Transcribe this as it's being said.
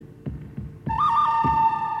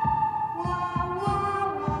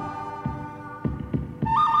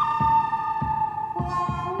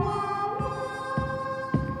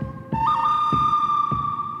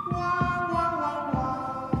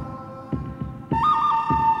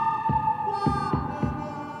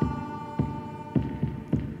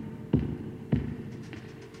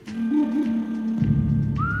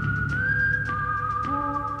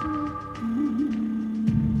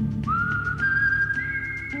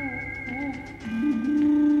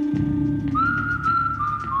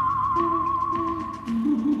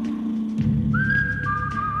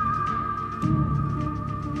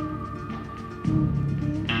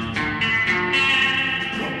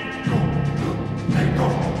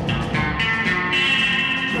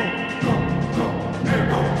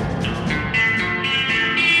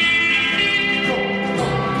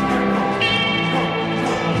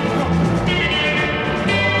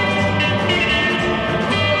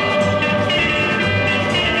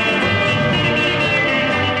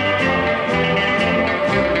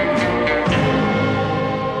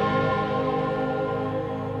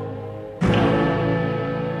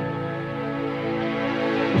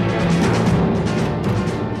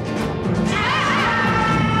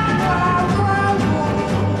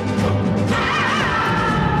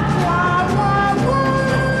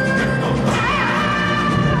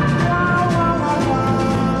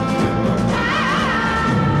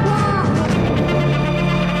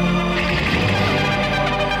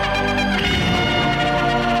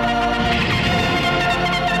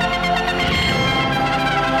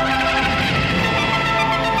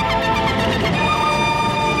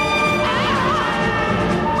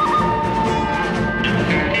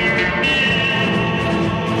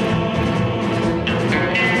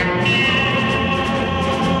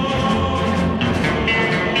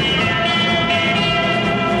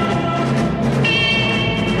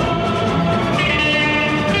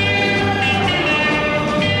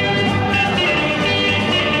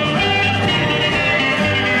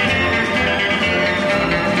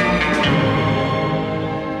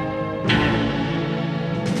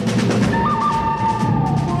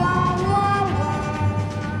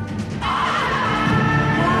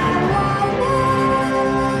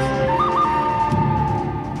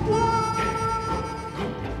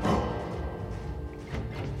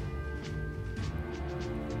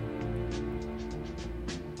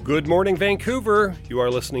Good morning, Vancouver. You are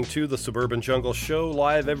listening to the Suburban Jungle Show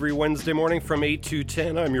live every Wednesday morning from 8 to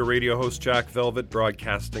 10. I'm your radio host, Jack Velvet,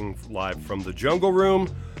 broadcasting live from the Jungle Room.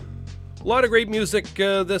 A lot of great music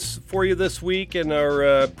for you this week in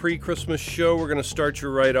our pre-Christmas show. We're going to start you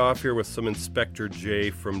right off here with some Inspector J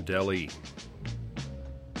from Delhi.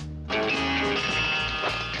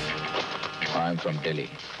 I'm from Delhi.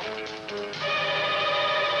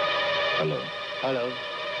 Hello. Hello.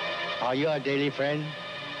 Are you a Delhi friend?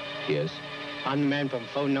 Yes. I'm the man from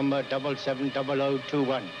phone number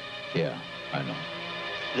 770021. Yeah, I know.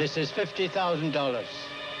 This is $50,000.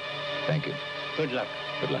 Thank you. Good luck.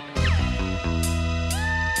 Good luck.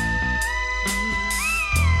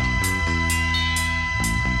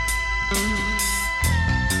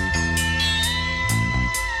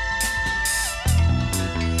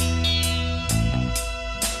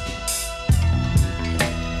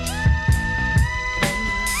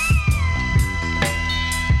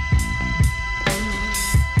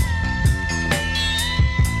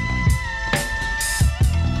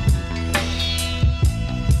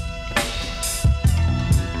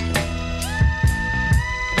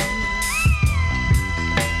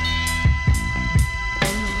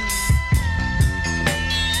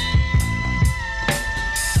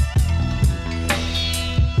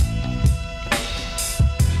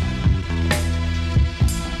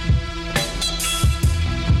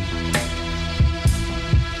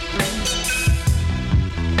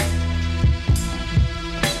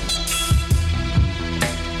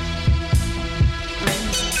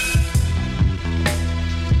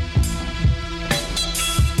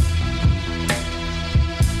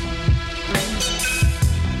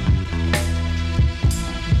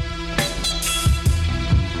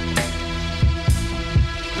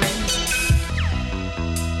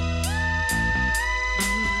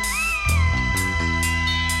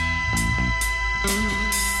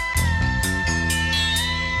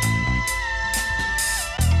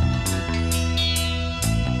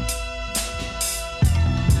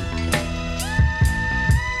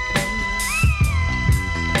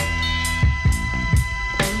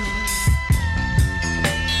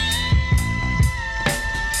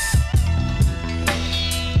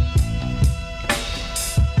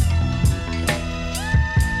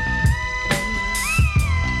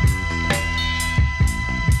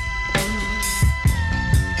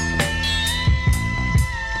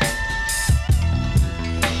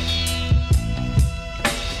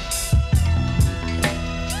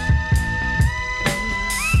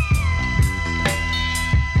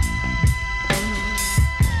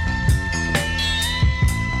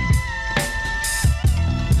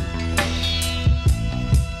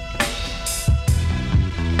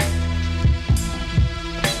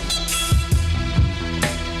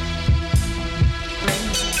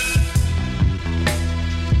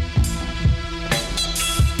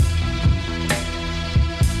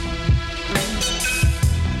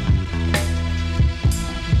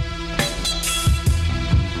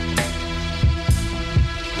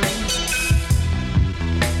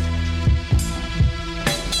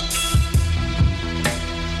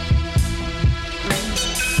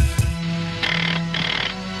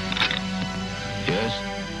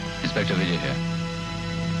 Inspector Vijay here.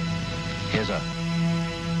 Yes, sir.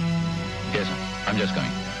 Yes, sir. I'm just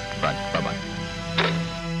coming. Right. Bye-bye.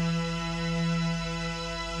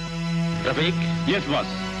 Rafiq? Yes, boss.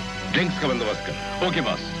 Drinks ka bandobast kar. Okay,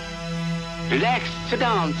 boss. Relax. Sit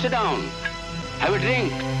down. Sit down. Have a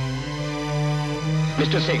drink.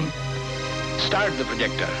 Mr. Singh, start the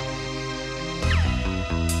projector.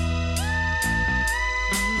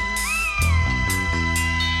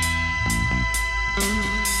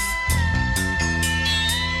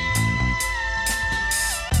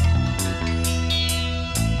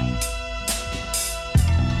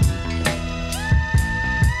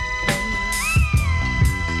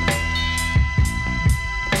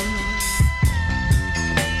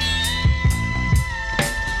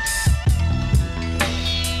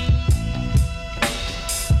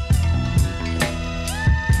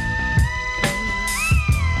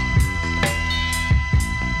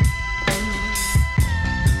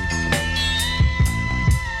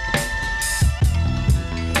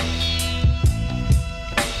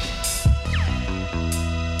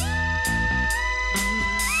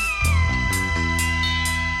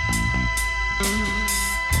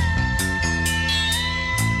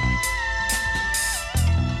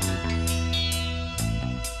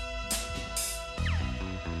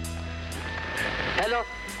 Hello,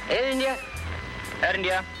 Air India. Air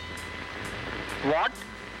India. What?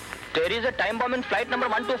 There is a time bomb in flight number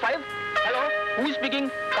 125. Hello, who is speaking?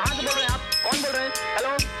 कहाँ से बोल रहे हैं आप? कौन बोल रहे हैं?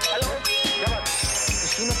 Hello, hello. क्या बात? The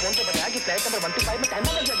scene of flight number 125 में टाइम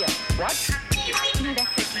बदल गया. What? No,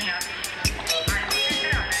 that's it.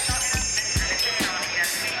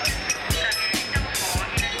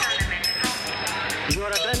 Your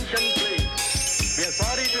attention, please. We are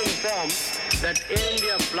sorry to inform that Air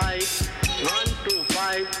India flight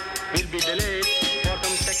 125 will be delayed for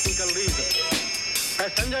some technical reasons.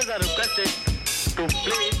 Passengers are requested to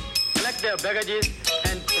please collect their baggages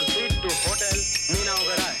and proceed to Hotel Meena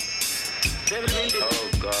Oberoi. They will be in the... Oh,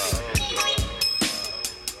 God.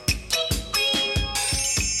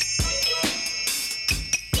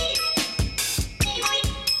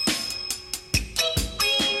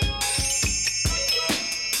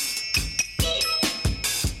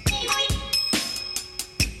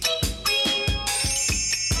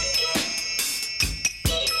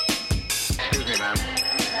 Excuse me, ma'am.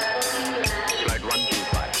 Flight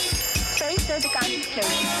 125. Sorry, sir, the count is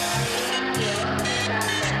closed.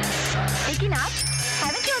 लेकिन आप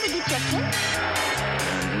haven't you already checked in?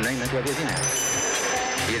 नहीं, मैं तो अभी ही ना.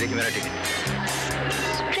 ये देखिए मेरा ticket.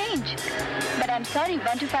 Strange. But I'm sorry,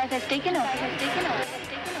 125 has taken off.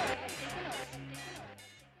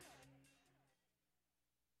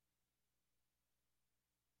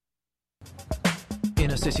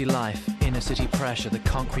 Inner city life, inner city pressure. The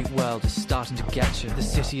concrete world is starting to get you. The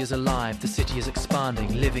city is alive, the city is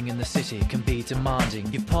expanding. Living in the city can be demanding.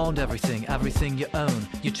 You've pawned everything you own.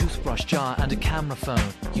 Your toothbrush jar and a camera phone.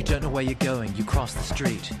 You don't know where you're going, you cross the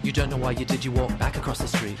street. You don't know why you did, you walk back across the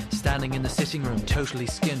street. Standing in the sitting room, totally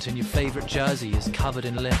skint, and your favorite jersey is covered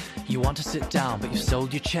in lint. You want to sit down, but you've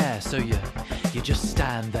sold your chair, so you just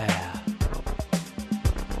stand there.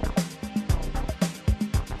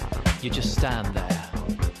 You just stand there.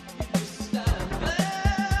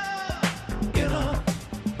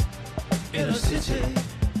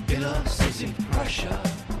 Inner city pressure.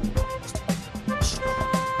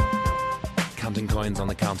 Counting coins on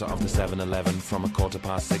the counter of the 7-Eleven from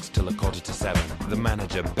 6:15 till 7:15. The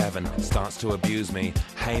manager, Bevan, starts to abuse me.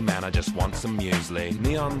 Hey man, I just want some muesli.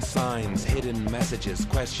 Neon signs, hidden messages,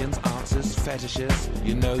 questions, answers, fetishes.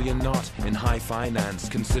 You know you're not in high finance,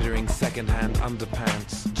 considering second-hand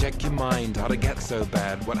underpants. Check your mind, how'd it get so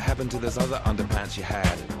bad? What happened to those other underpants you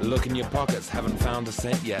had? Look in your pockets, haven't found a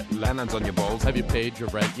cent yet. Lanyards on your balls, have you paid your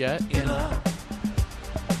rent yet?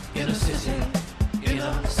 Inner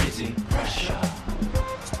city pressure.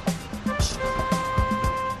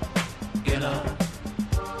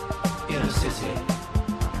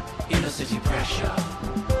 Inner city pressure.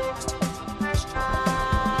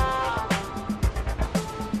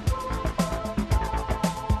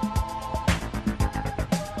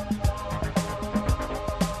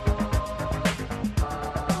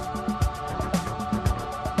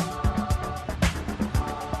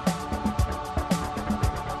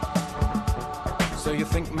 So you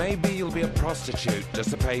think maybe you'll be a prostitute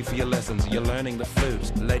just to pay for your lessons. You're learning the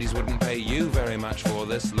flute. Ladies wouldn't pay you very much for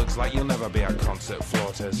this. Looks like you'll never be a concert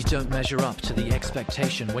flautist. You don't measure up to the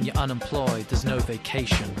expectation. When you're unemployed, there's no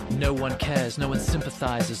vacation. No one cares, no one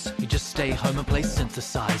sympathizes. You just stay home and play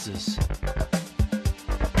synthesizers.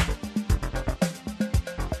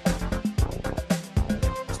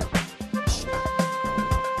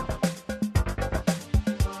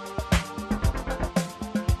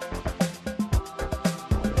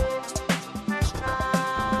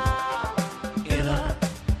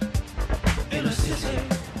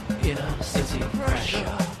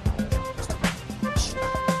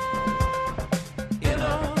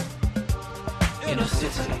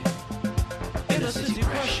 Inner city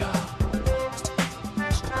pressure.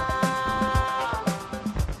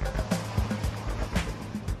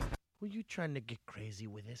 Were you trying to get crazy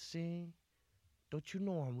with this, eh? Don't you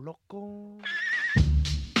know I'm loco?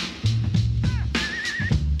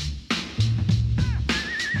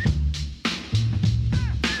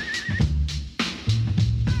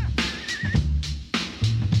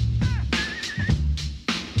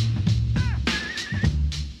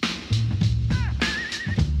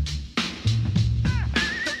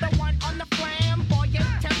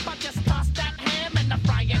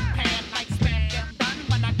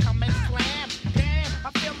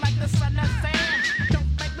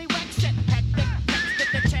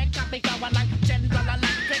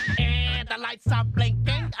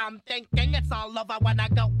 I'm thinking it's all over when I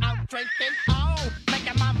go out drinking. Oh,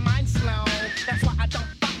 making my mind slow. That's why I don't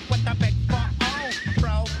fuck with the big 4-0,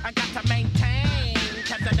 bro. I got to maintain,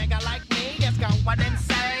 cause a nigga like me is going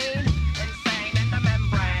insane. Insane in the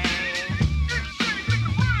membrane.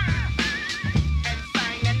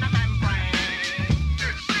 Insane in the membrane.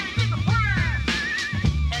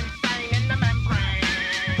 Insane in the membrane.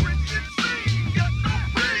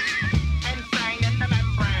 Insane in the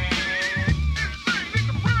membrane.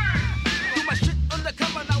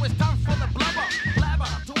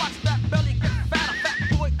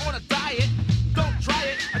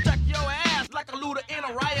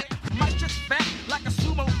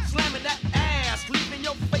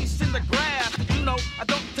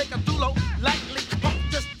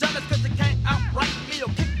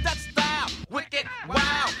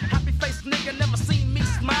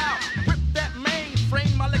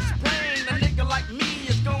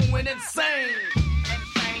 insane.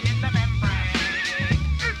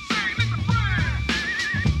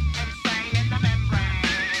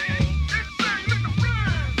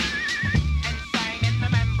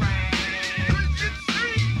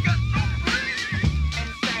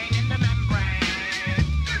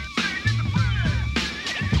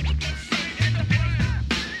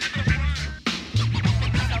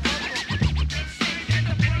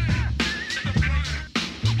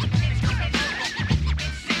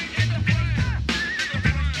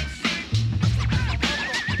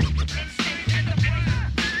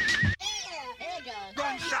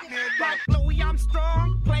 Like Louis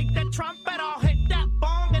Armstrong, play the trumpet, I'll hit that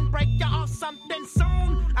bong and break you off something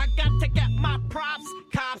soon. I got to get my props,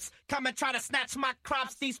 cops come and try to snatch my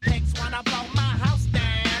crops. These pigs wanna blow my house down,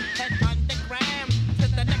 head underground to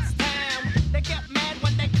the next town. They get mad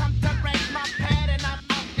when they come to raid my pad, and I'm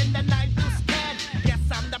out in the night who's scared. Yes,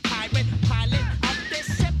 I'm the pirate pilot of this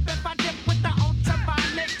ship. If I dip with the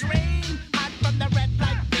ultraviolet dream, hide from the red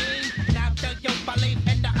light beam. Now do you believe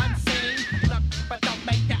in the unseen? Look, but don't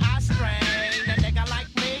make your eyes strain. A nigga like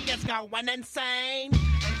me is going insane.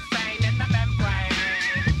 Insane in the membrane.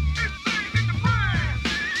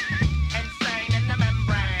 Insane in the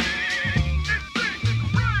membrane.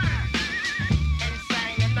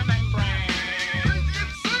 Insane in the membrane.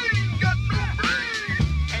 Insane got no brain.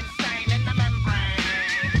 Insane in the membrane.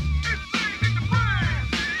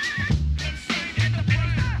 Insane in the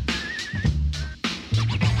brain.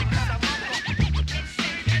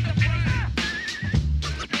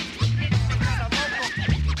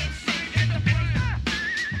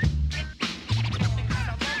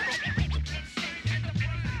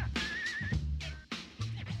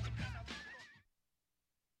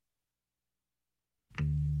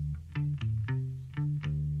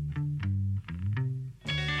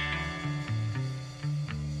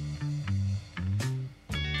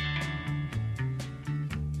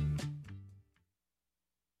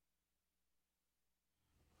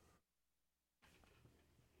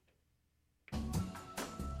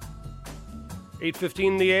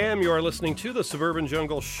 $8:15 the AM, you are listening to the Suburban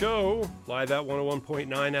Jungle Show, live at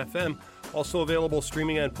 101.9 FM. Also available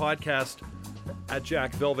streaming and podcast at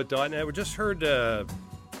jackvelvet.net. We just heard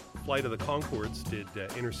Flight of the Conchords did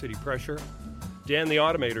Inner City Pressure. Dan the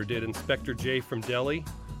Automator did Inspector J from Delhi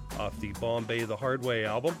off the Bombay the Hard Way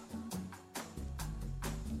album.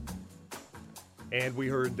 And we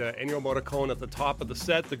heard Ennio Morricone at the top of the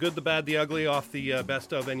set, The Good, the Bad, the Ugly off the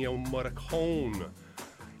Best of Ennio Morricone.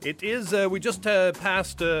 It is, we just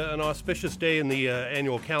passed an auspicious day in the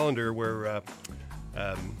annual calendar where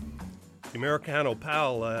the Americano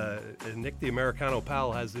Pal, Nick the Americano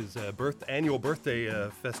Pal, has his annual birthday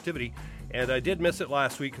festivity. And I did miss it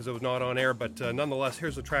last week because it was not on air, but nonetheless,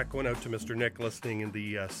 here's a track going out to Mr. Nick listening in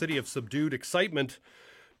the city of subdued excitement,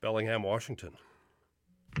 Bellingham, Washington.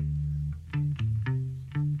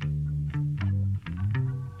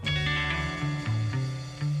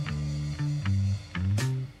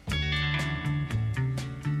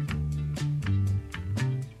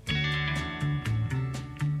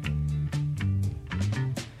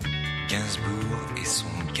 Gainsbourg et son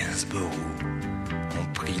Gainsborough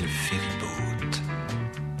ont pris le ferryboat.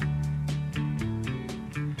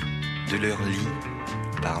 De leur lit,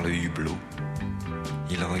 par le hublot,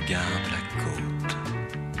 ils regardent la côte.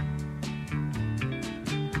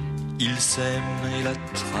 Ils s'aiment et la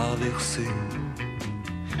traversée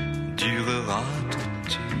durera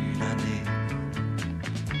toute une année.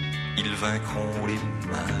 Ils vaincront les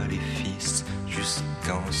maléfices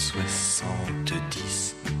jusqu'en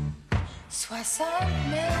 70.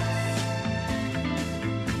 69,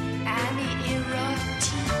 année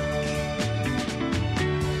érotique.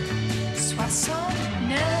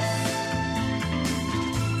 69,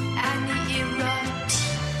 année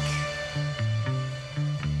érotique.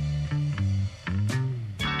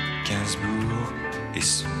 Gainsbourg et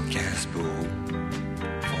son Gainsborough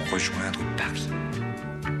vont rejoindre Paris.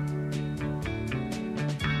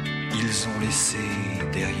 Ils ont laissé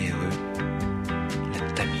derrière eux la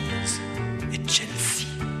Tamise et Chelsea.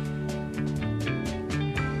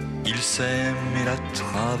 Ils s'aiment et la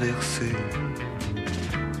traversée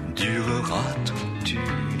durera toute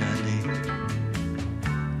une année,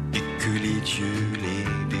 et que les dieux les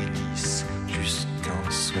bénissent jusqu'en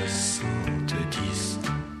 70.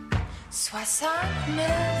 69,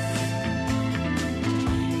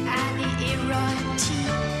 année érotique.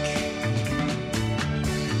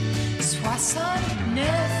 69,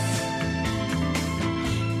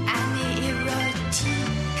 année érotique.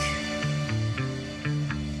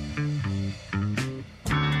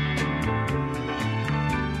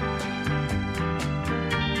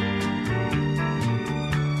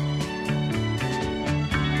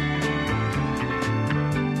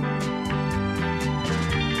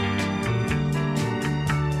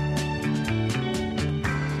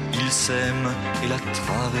 s'aiment et la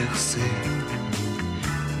traversée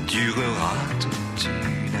durera toute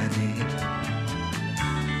une année.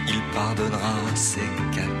 Il pardonnera ses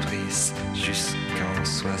caprices jusqu'en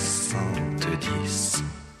 70.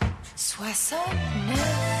 69,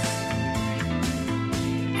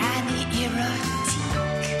 année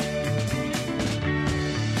érotique.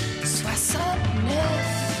 69,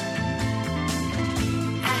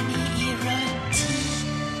 année érotique.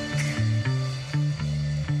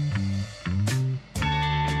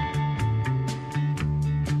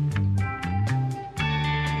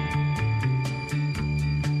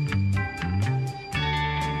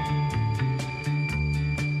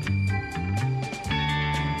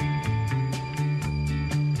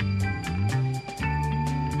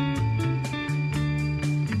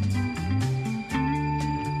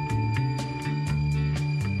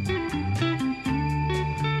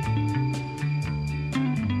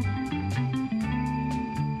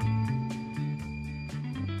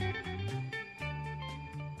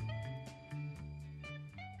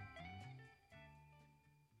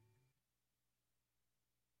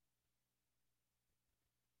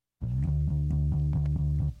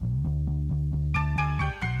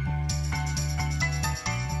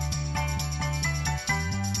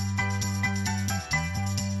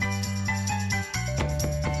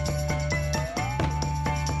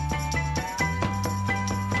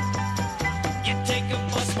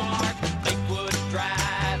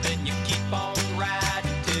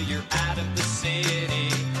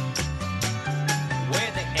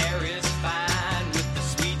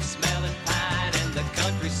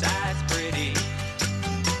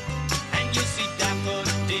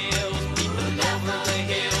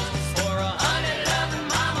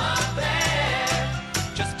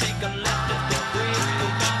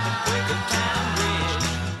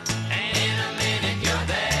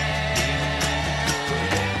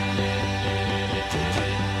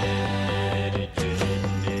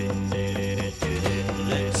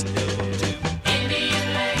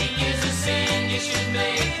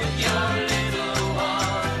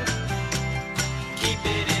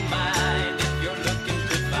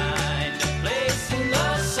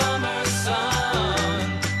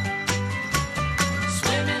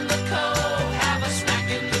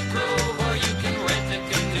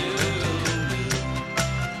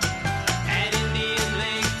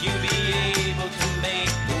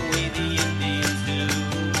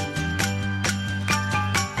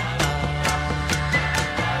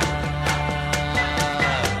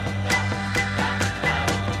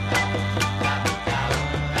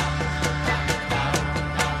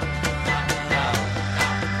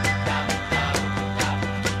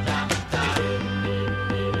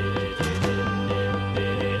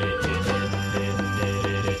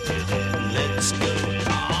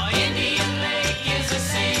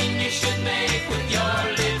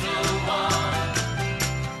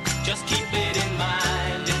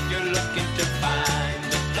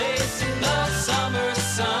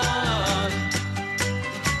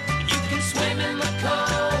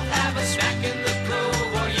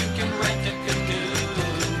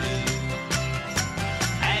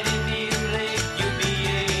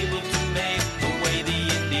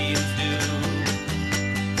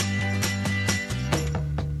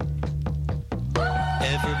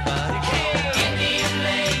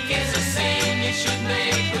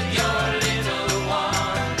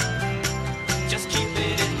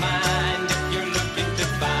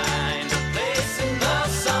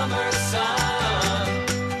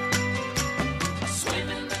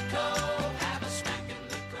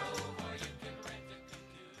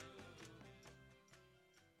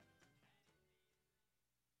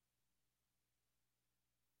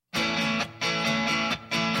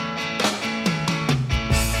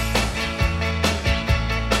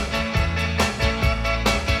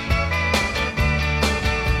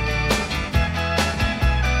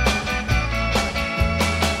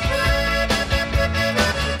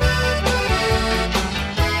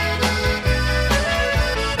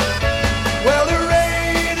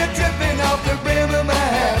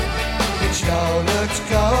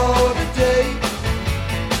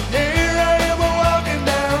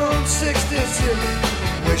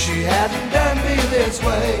 She hadn't done me this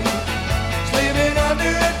way. Sleeping under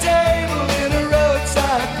a table in a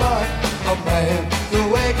roadside park. A man to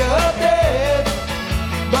wake up dead,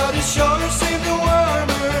 but it sure seemed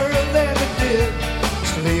warmer than it did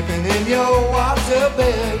sleeping in your water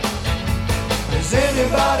bed. Is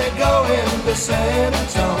anybody going to San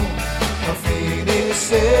Antonio or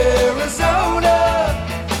Phoenix, Arizona?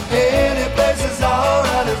 Any place is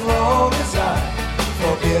alright as long as I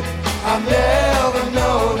forget I've never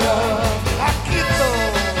known of Paquito.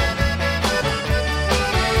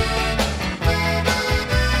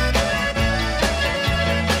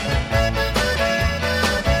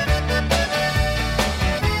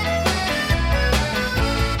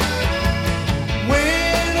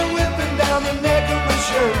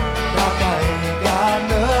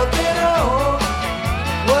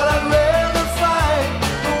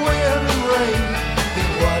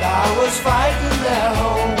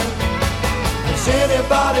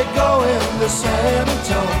 anybody going to San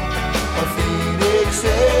Antonio or Phoenix,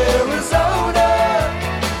 Arizona?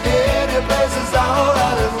 Any place is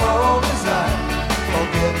alright as long as I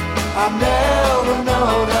forget I've never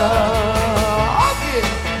known her.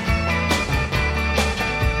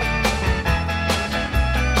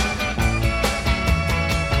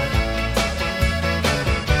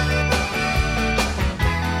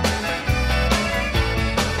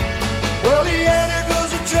 Well, the Anna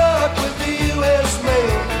goes a truck with the U.S.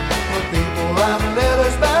 mail for people writing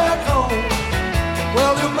letters back home.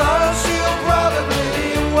 Well, tomorrow she'll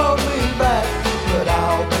probably want me back, but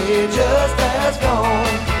I'll be just as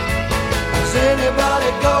gone. Is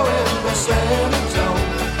anybody going to San Antonio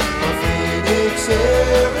or Phoenix,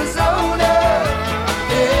 Arizona?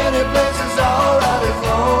 Any place is alright as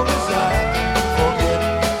long as I forget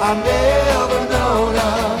I've never known her.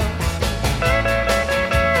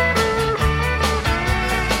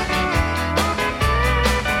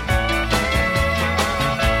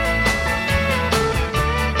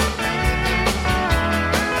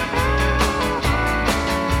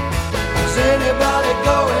 Anybody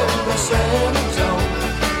going to San Antonio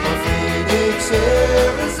or Phoenix,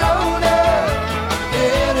 Arizona?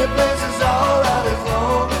 Any place is alright as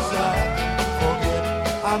long as I forget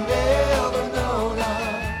I've never known her.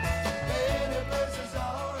 Any place is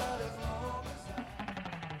alright as long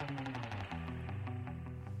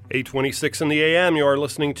as 8:26 in the AM, you are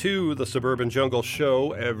listening to the Suburban Jungle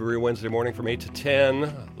Show every Wednesday morning from 8 to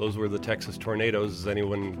 10. Those were the Texas Tornadoes. Is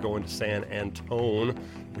anyone going to San Antone?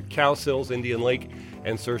 With Cow Sills, Indian Lake,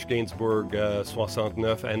 and Serge Gainsbourg,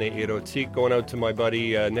 69 Année Erotique. Going out to my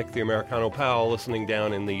buddy Nick the Americano Powell, listening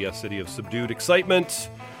down in the city of subdued excitement.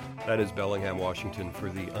 That is Bellingham, Washington, for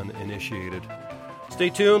the uninitiated. Stay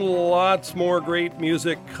tuned, lots more great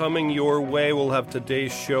music coming your way. We'll have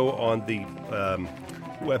today's show on the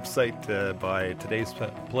website by today's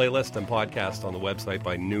playlist and podcast on the website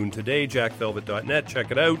by noon today, jackvelvet.net. Check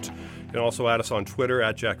it out. You can also add us on Twitter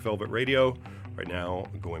at JackVelvetRadio. Right now,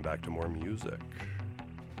 going back to more music.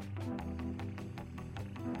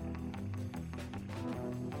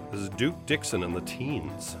 This is Duke Dixon and the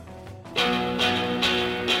Teens. Come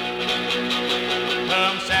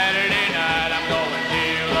Saturday night, I'm going to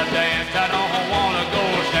a dance. I don't want to go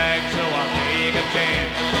shag, so I'll take a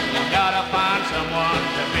chance. Gotta find someone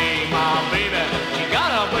to be my baby. She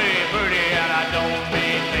gotta be pretty, and I don't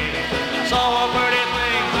mean maybe. I saw a pretty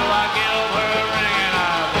thing, so I give her a ring, and I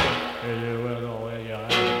said, hey, you will go where you at?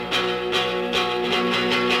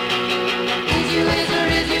 Is you or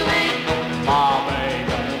is you ain't? My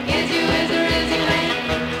baby. Is you or is you ain't?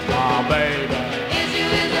 My baby. Is you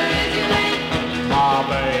or is you ain't? My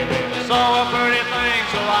baby. Saw a pretty thing,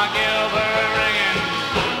 so I give her a ring, and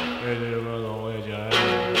hey, you will go where you at?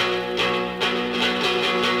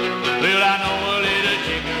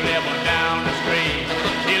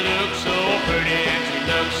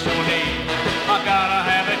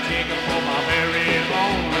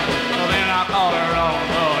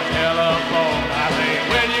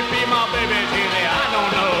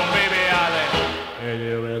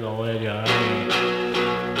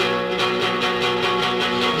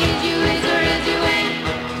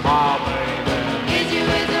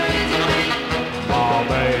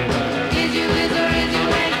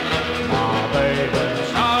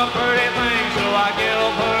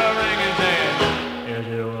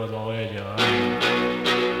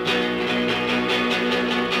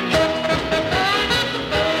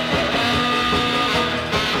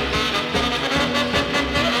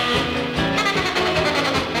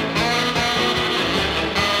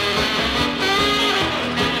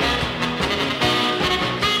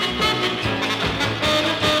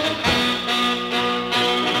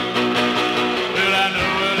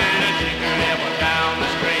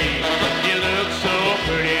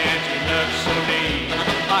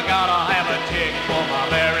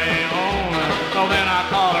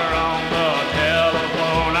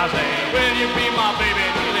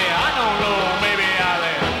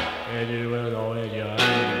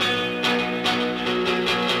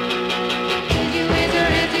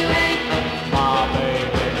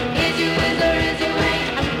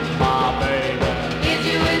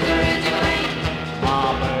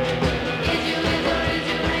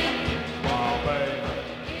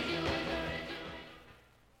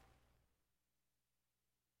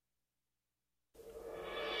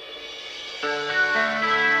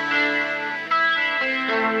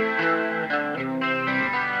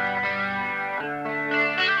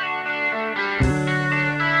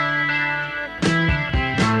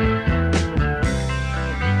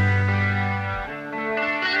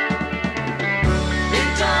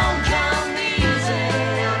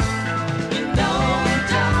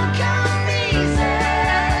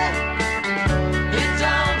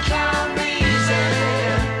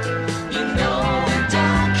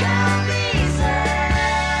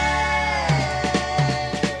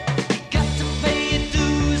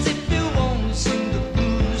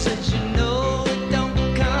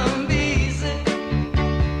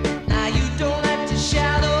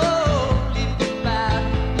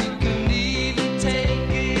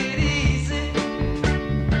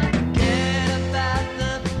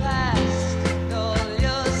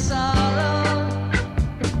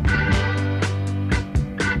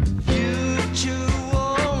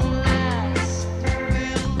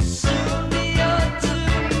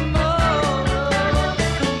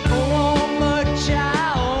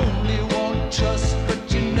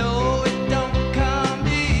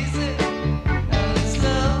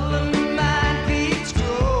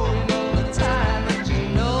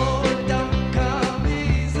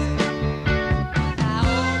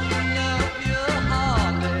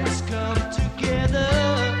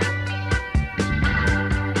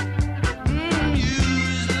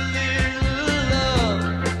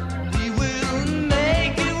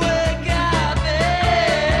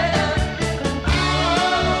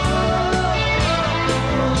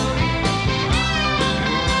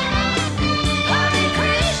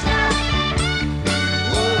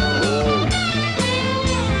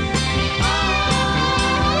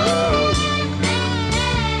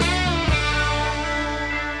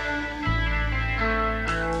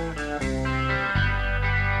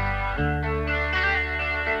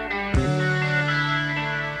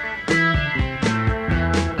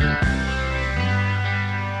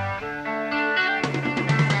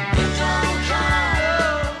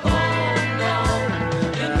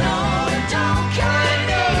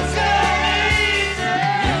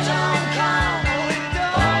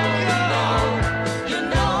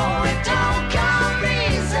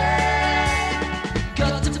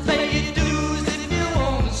 Got to pay your dues if you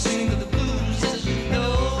want to sing the blues. As you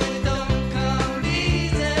know it don't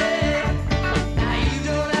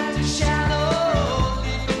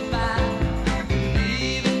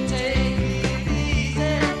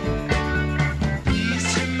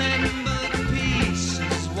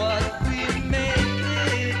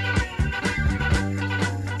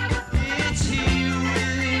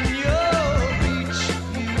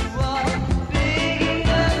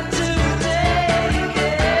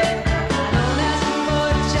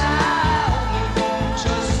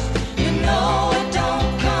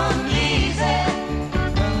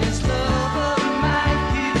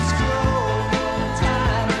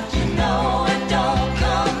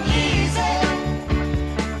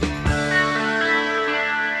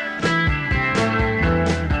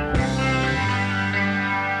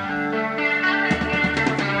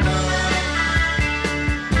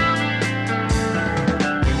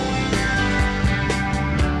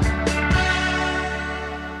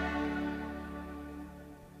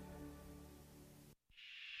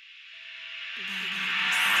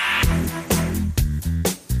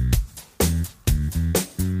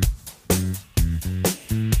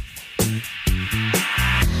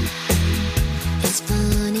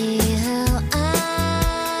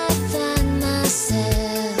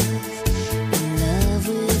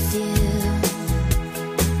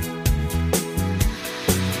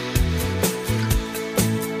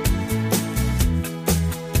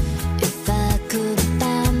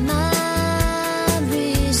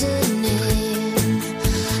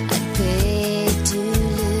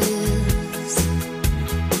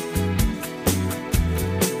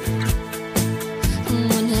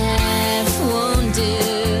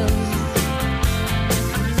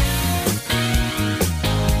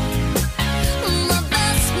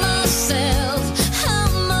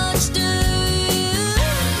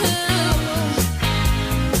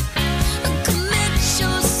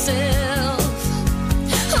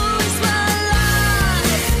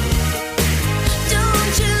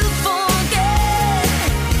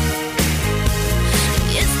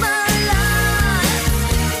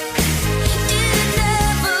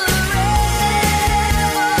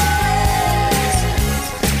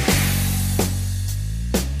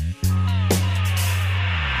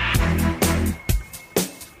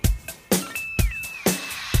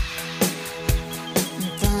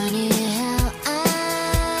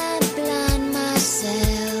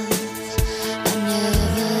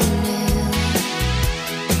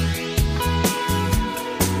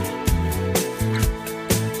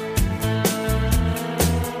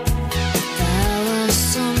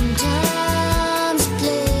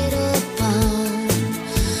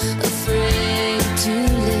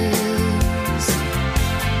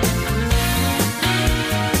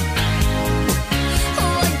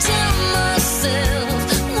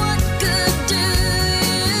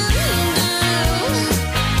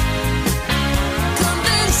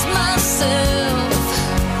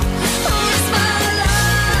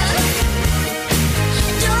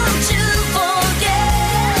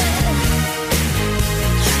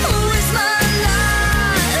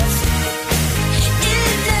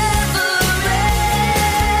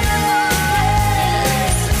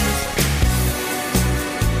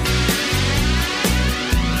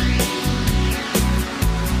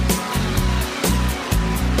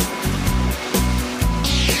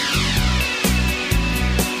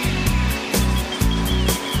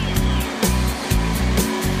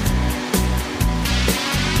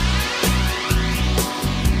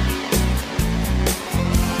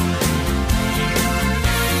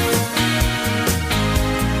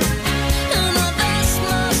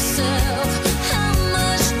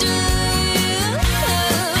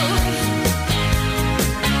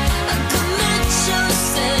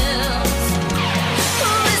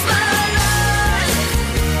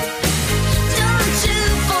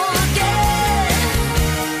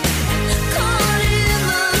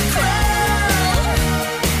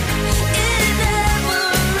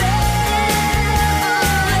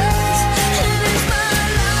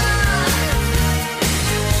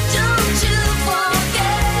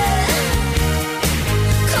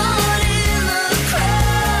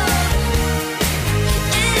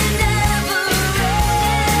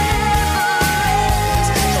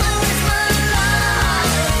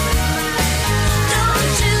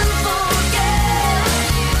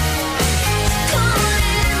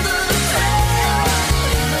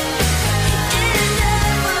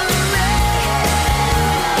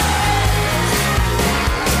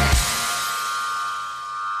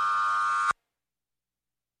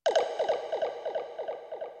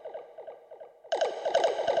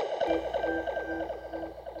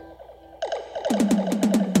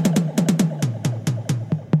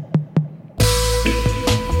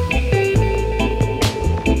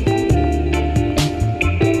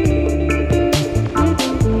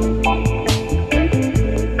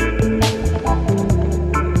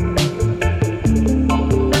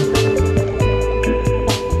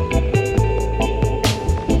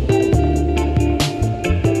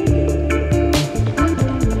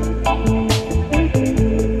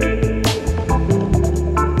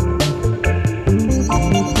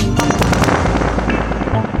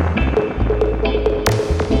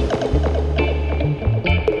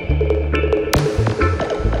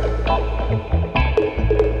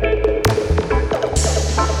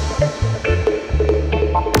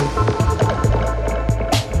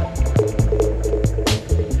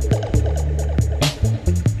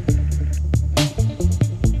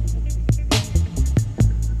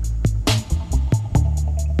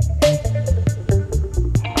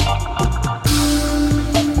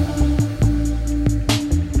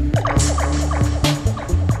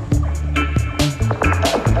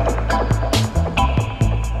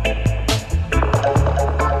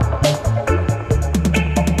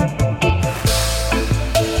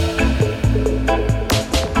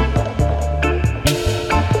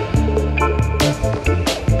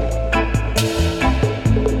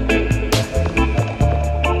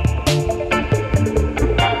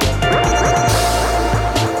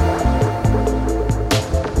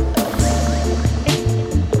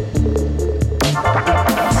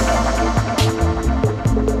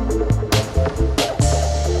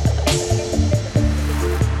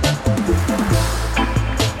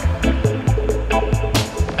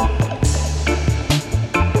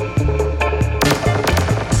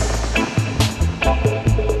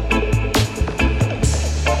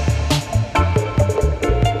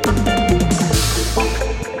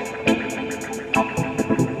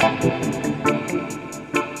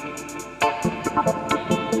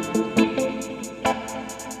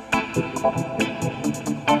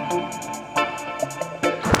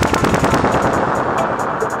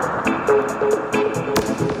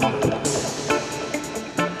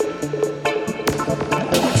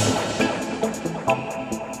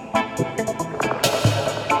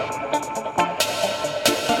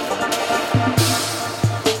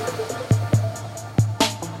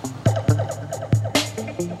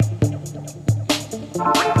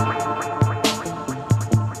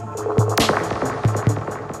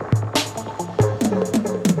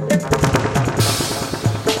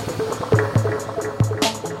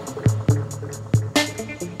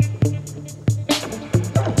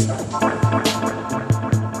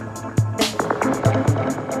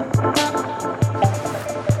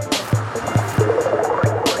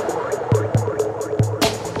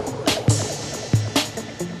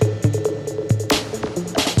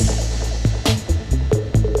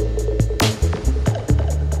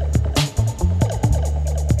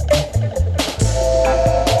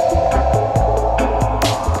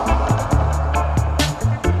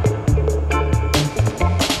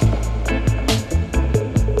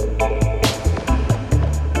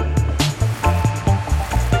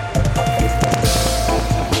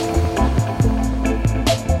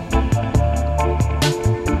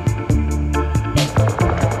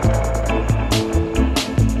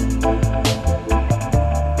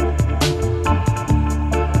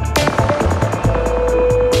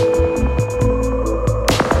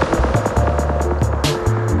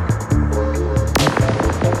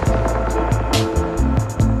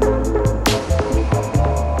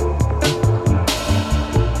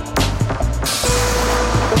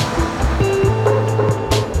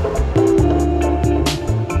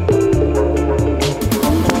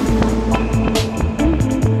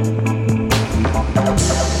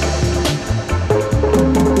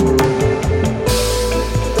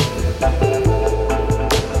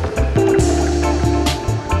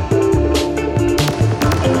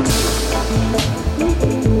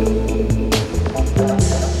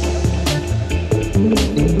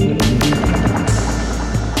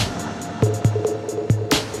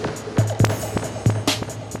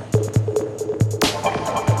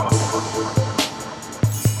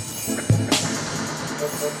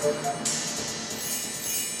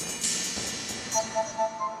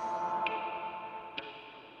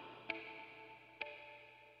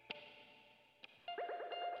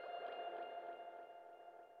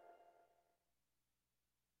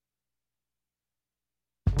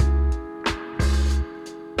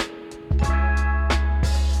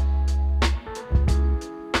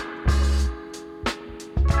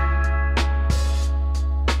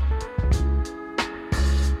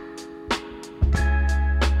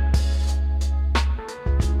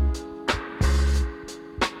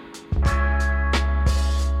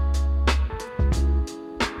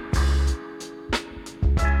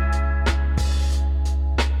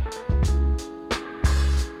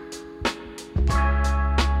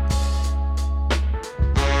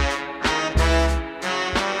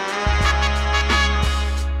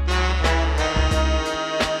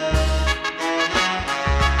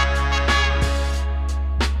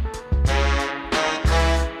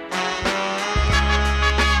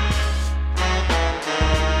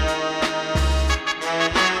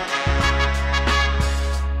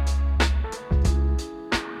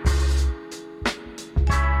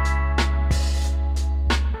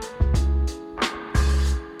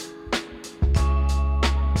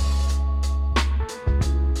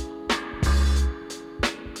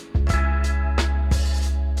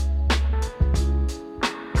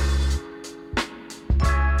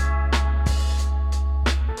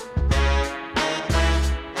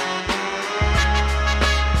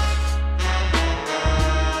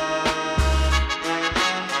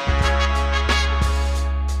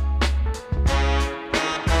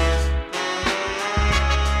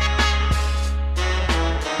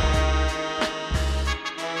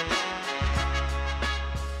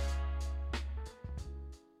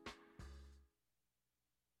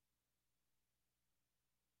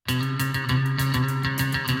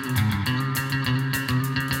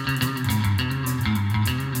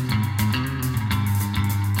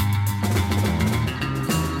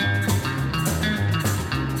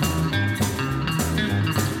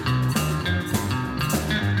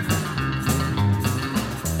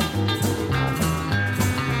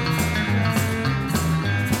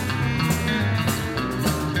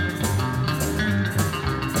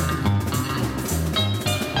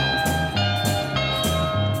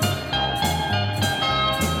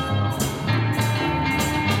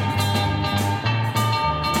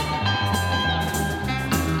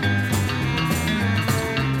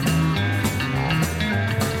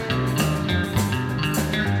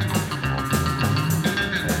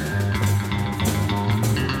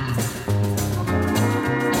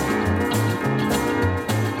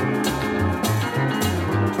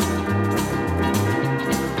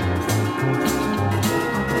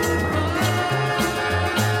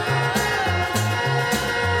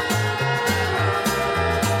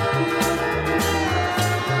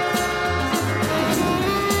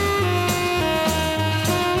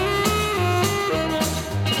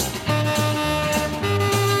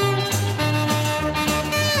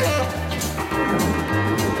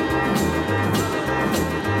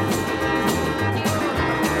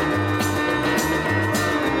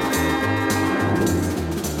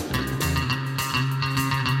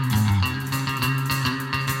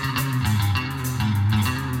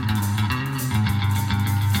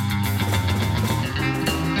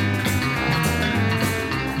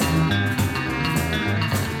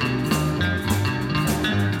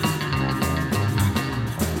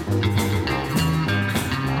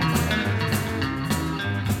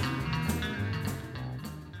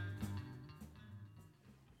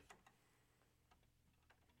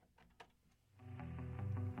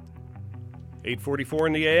 8:44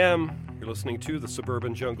 in the AM. You're listening to the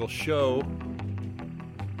Suburban Jungle Show.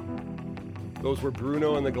 Those were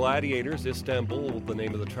Bruno and the Gladiators, Istanbul, the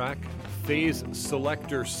name of the track. Phase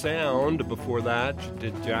Selector Sound, before that,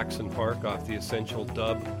 did Jackson Park off the Essential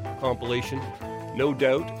Dub compilation. No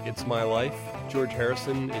Doubt, It's My Life. George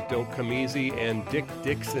Harrison, It Don't Come Easy. And Dick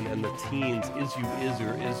Dixon and the Teens, Is You Is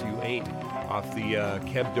or Is You Ain't, off the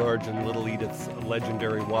Keb Darge and Little Edith's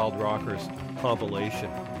legendary Wild Rockers compilation.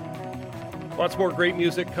 Lots more great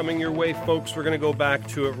music coming your way, folks. We're going to go back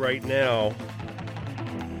to it right now.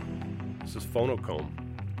 This is Phonocomb.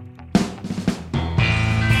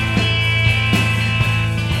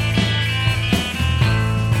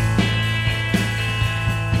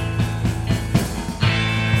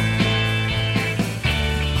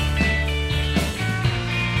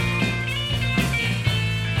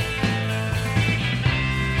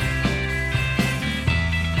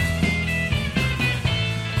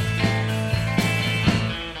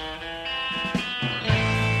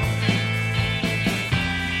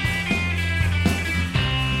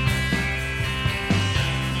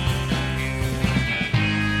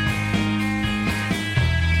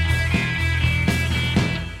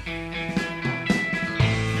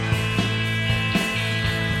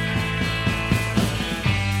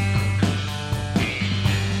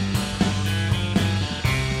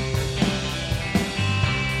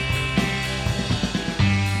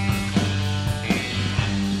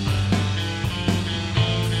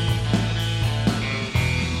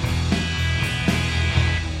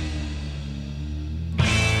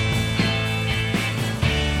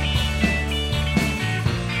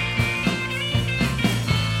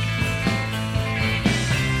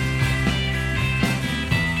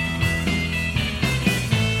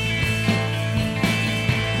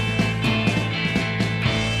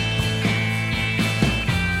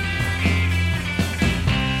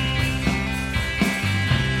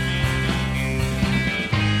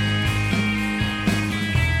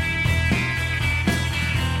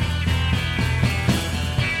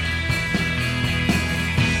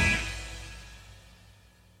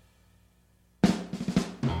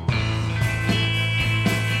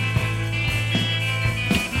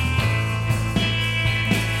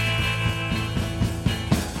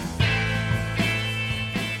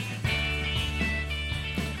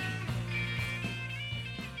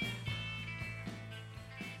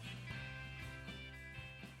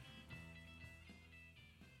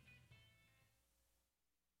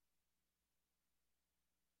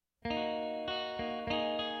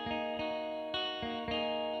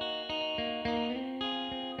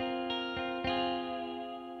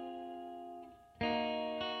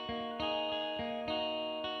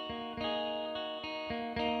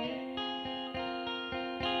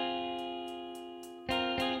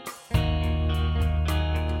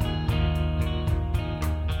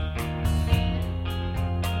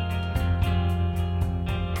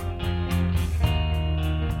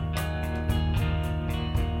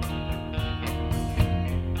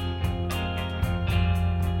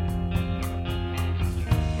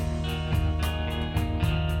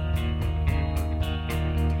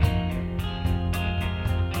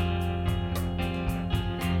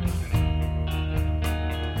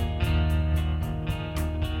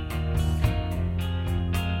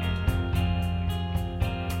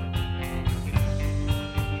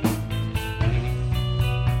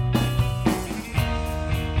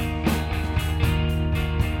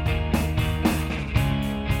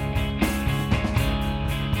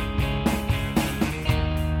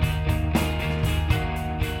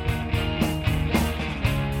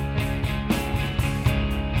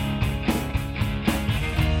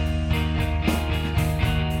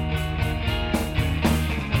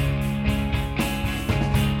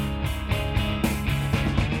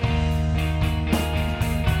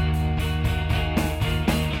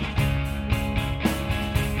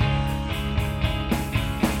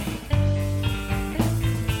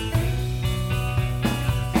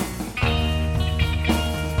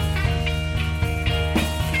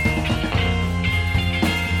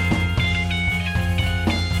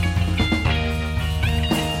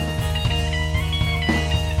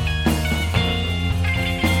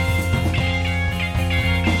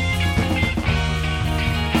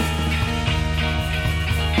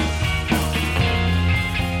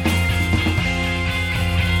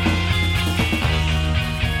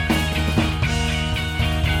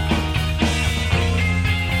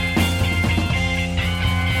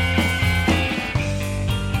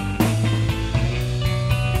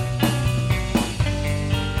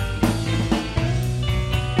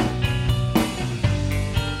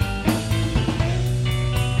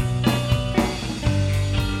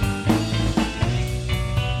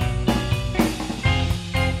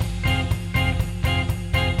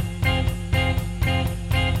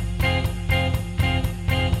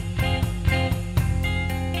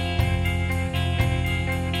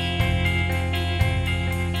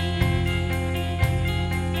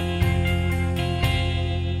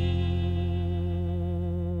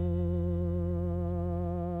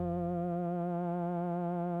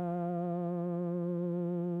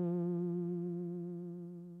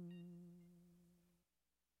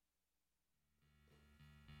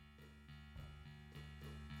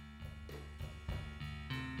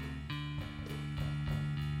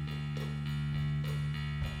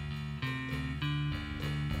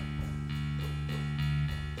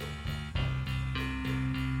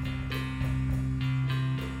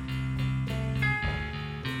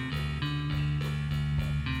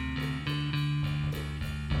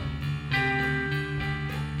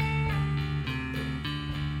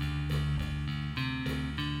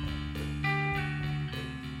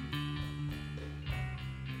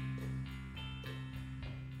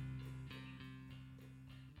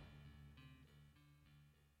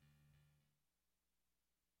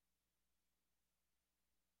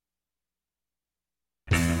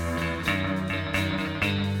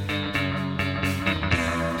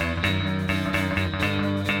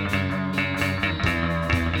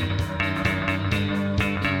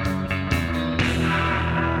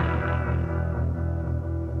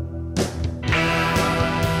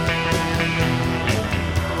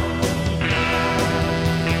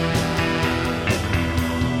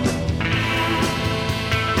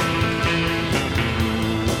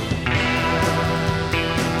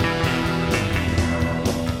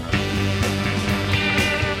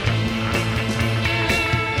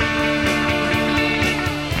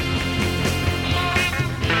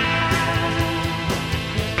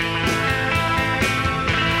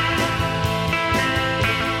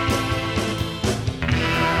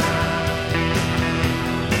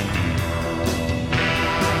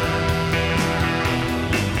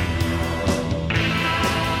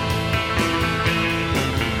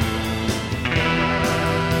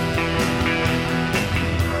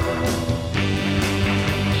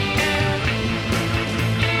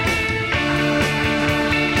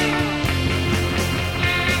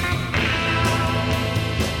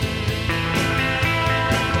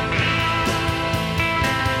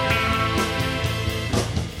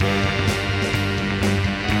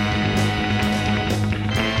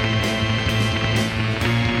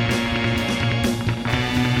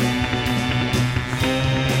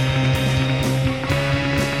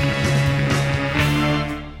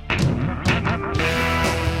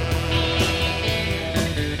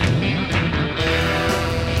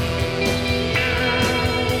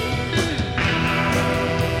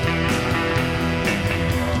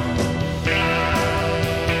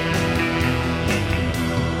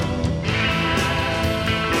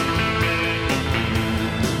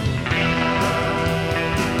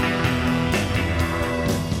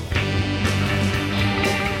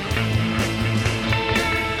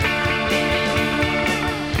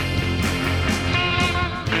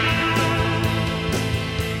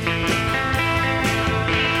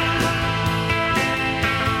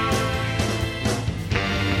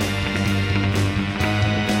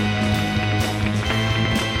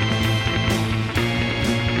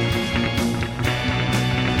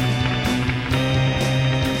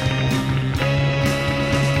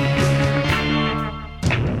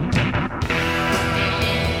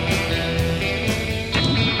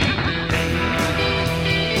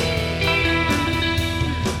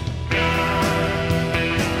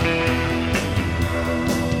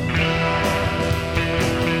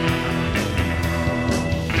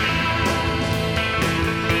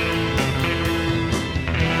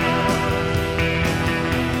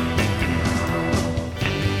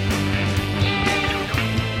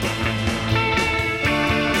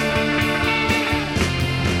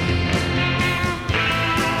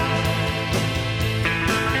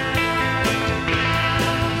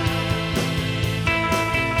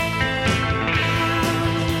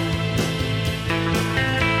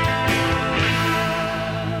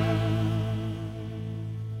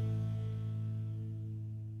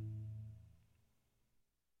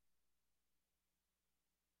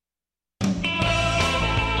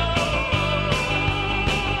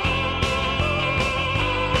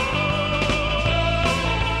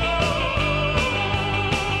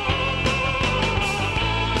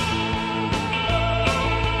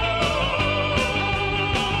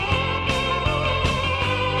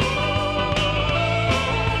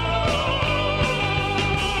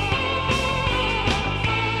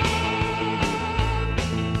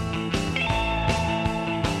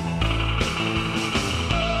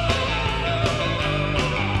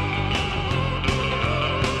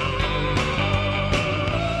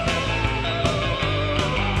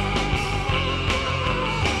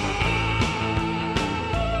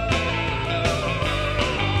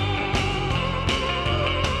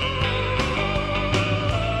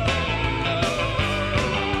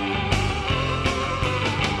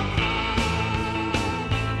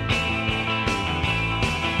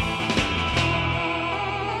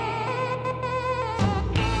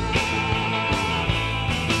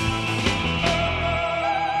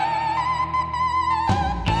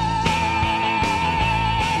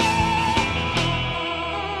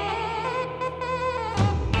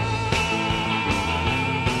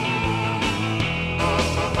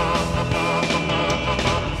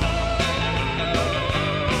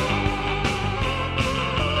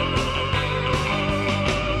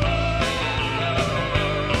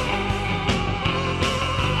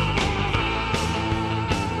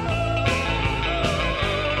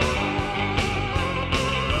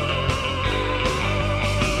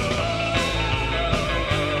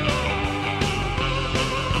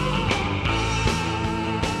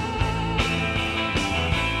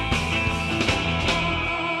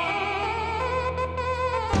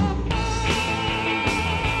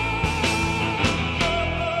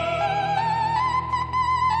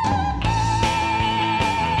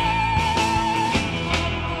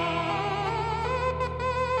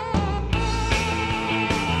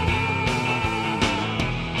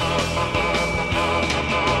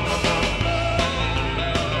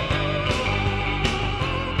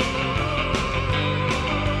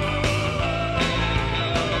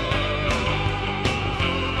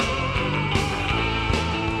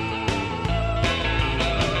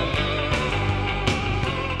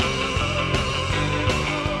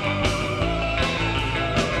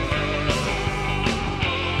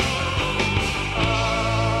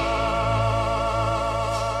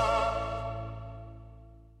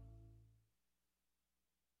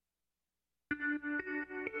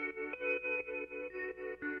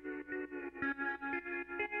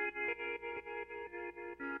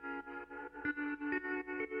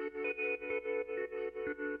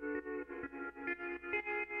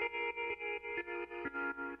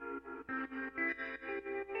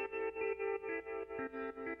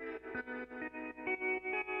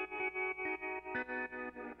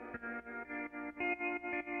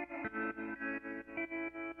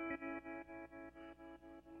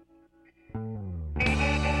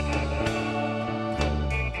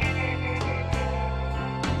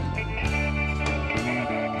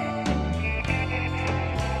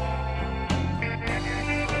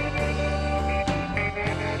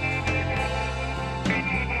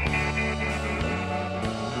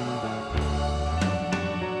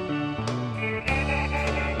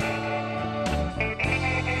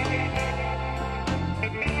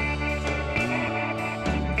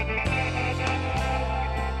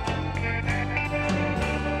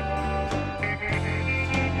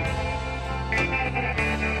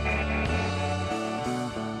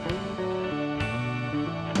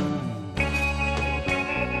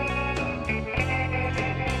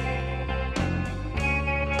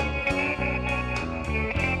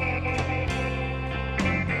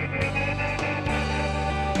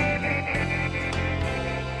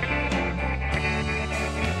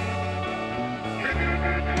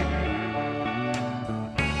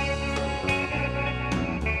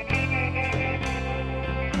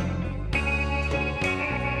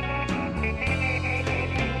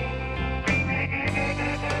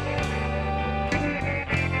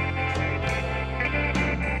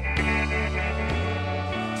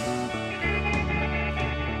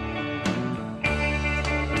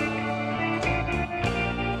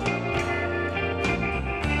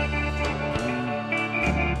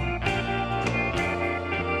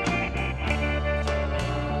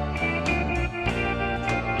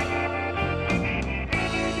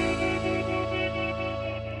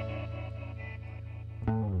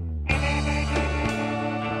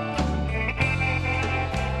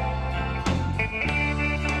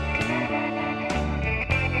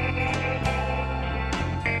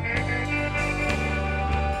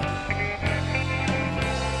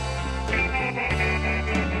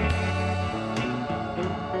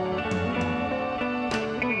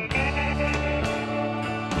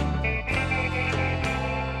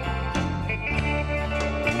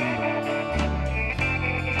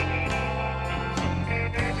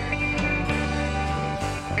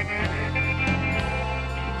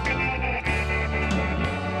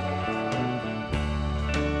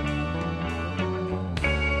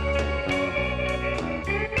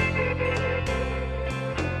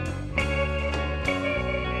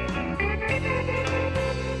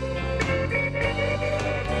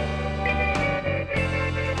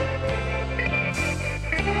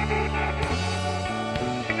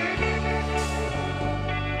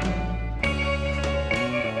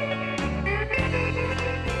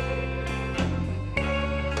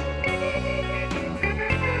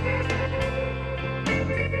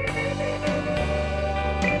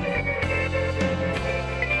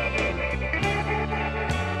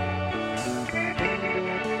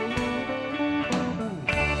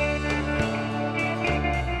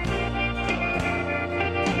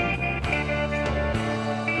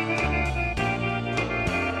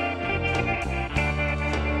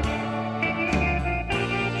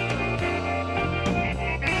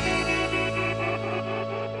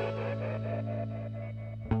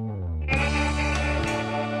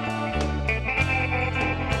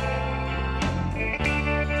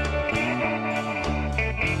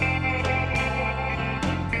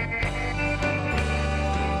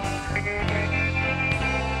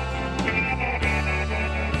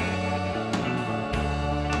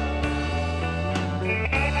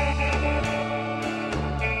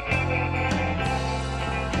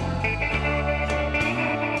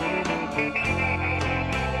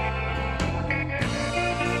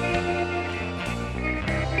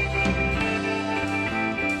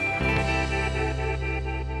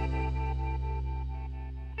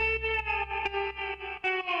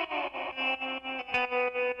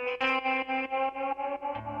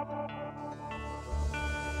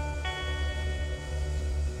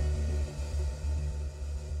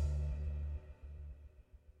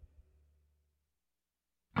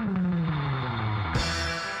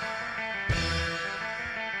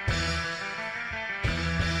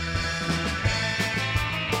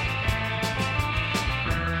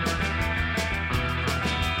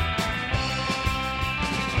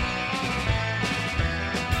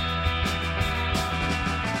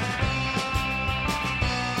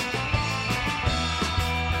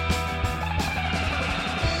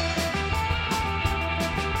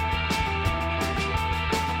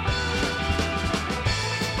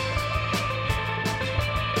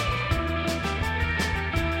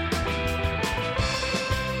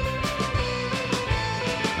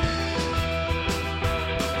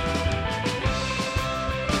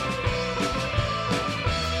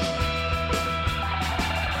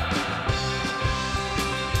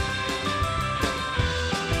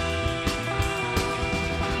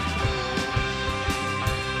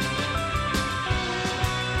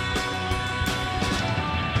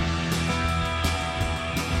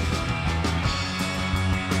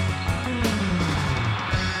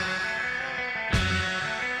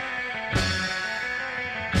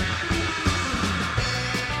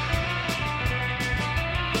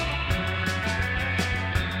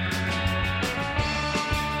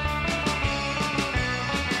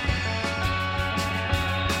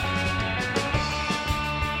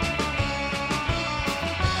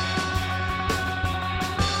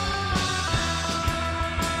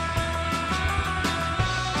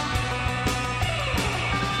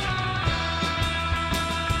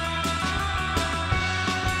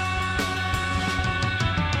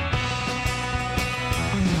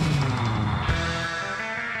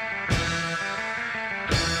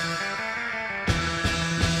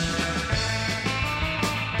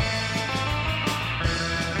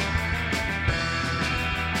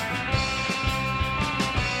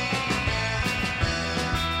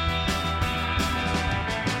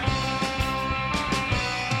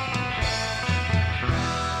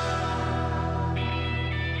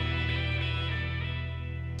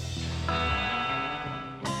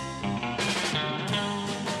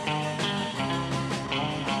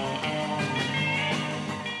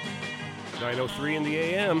 9:03 in the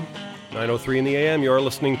AM. 9:03 in the AM. You are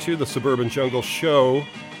listening to the Suburban Jungle Show.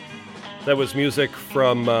 That was music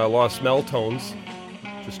from Los Meltones.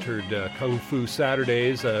 Just heard Kung Fu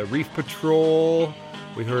Saturdays, Reef Patrol.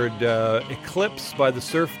 We heard Eclipse by the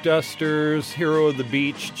Surf Dusters, Hero of the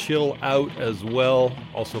Beach, Chill Out as well,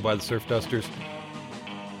 also by the Surf Dusters.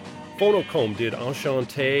 Phonocomb did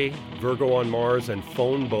Enchanté, Virgo on Mars, and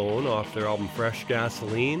Phone Bone off their album Fresh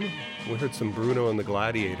Gasoline. We heard some Bruno and the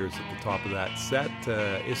Gladiators at the top of that set.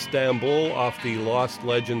 Istanbul off the Lost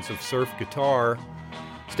Legends of Surf Guitar.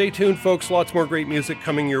 Stay tuned, folks. Lots more great music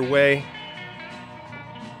coming your way.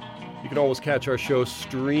 You can always catch our show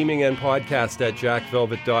streaming and podcast at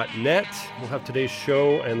jackvelvet.net. We'll have today's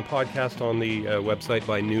show and the podcast on the website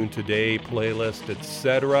by noon today, playlist,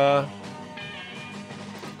 etc.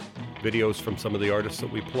 Videos from some of the artists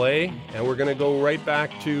that we play. And we're going to go right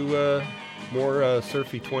back to more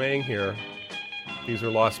surfy twang here. These are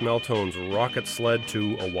Los Meltones, Rocket Sled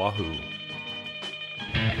to Oahu.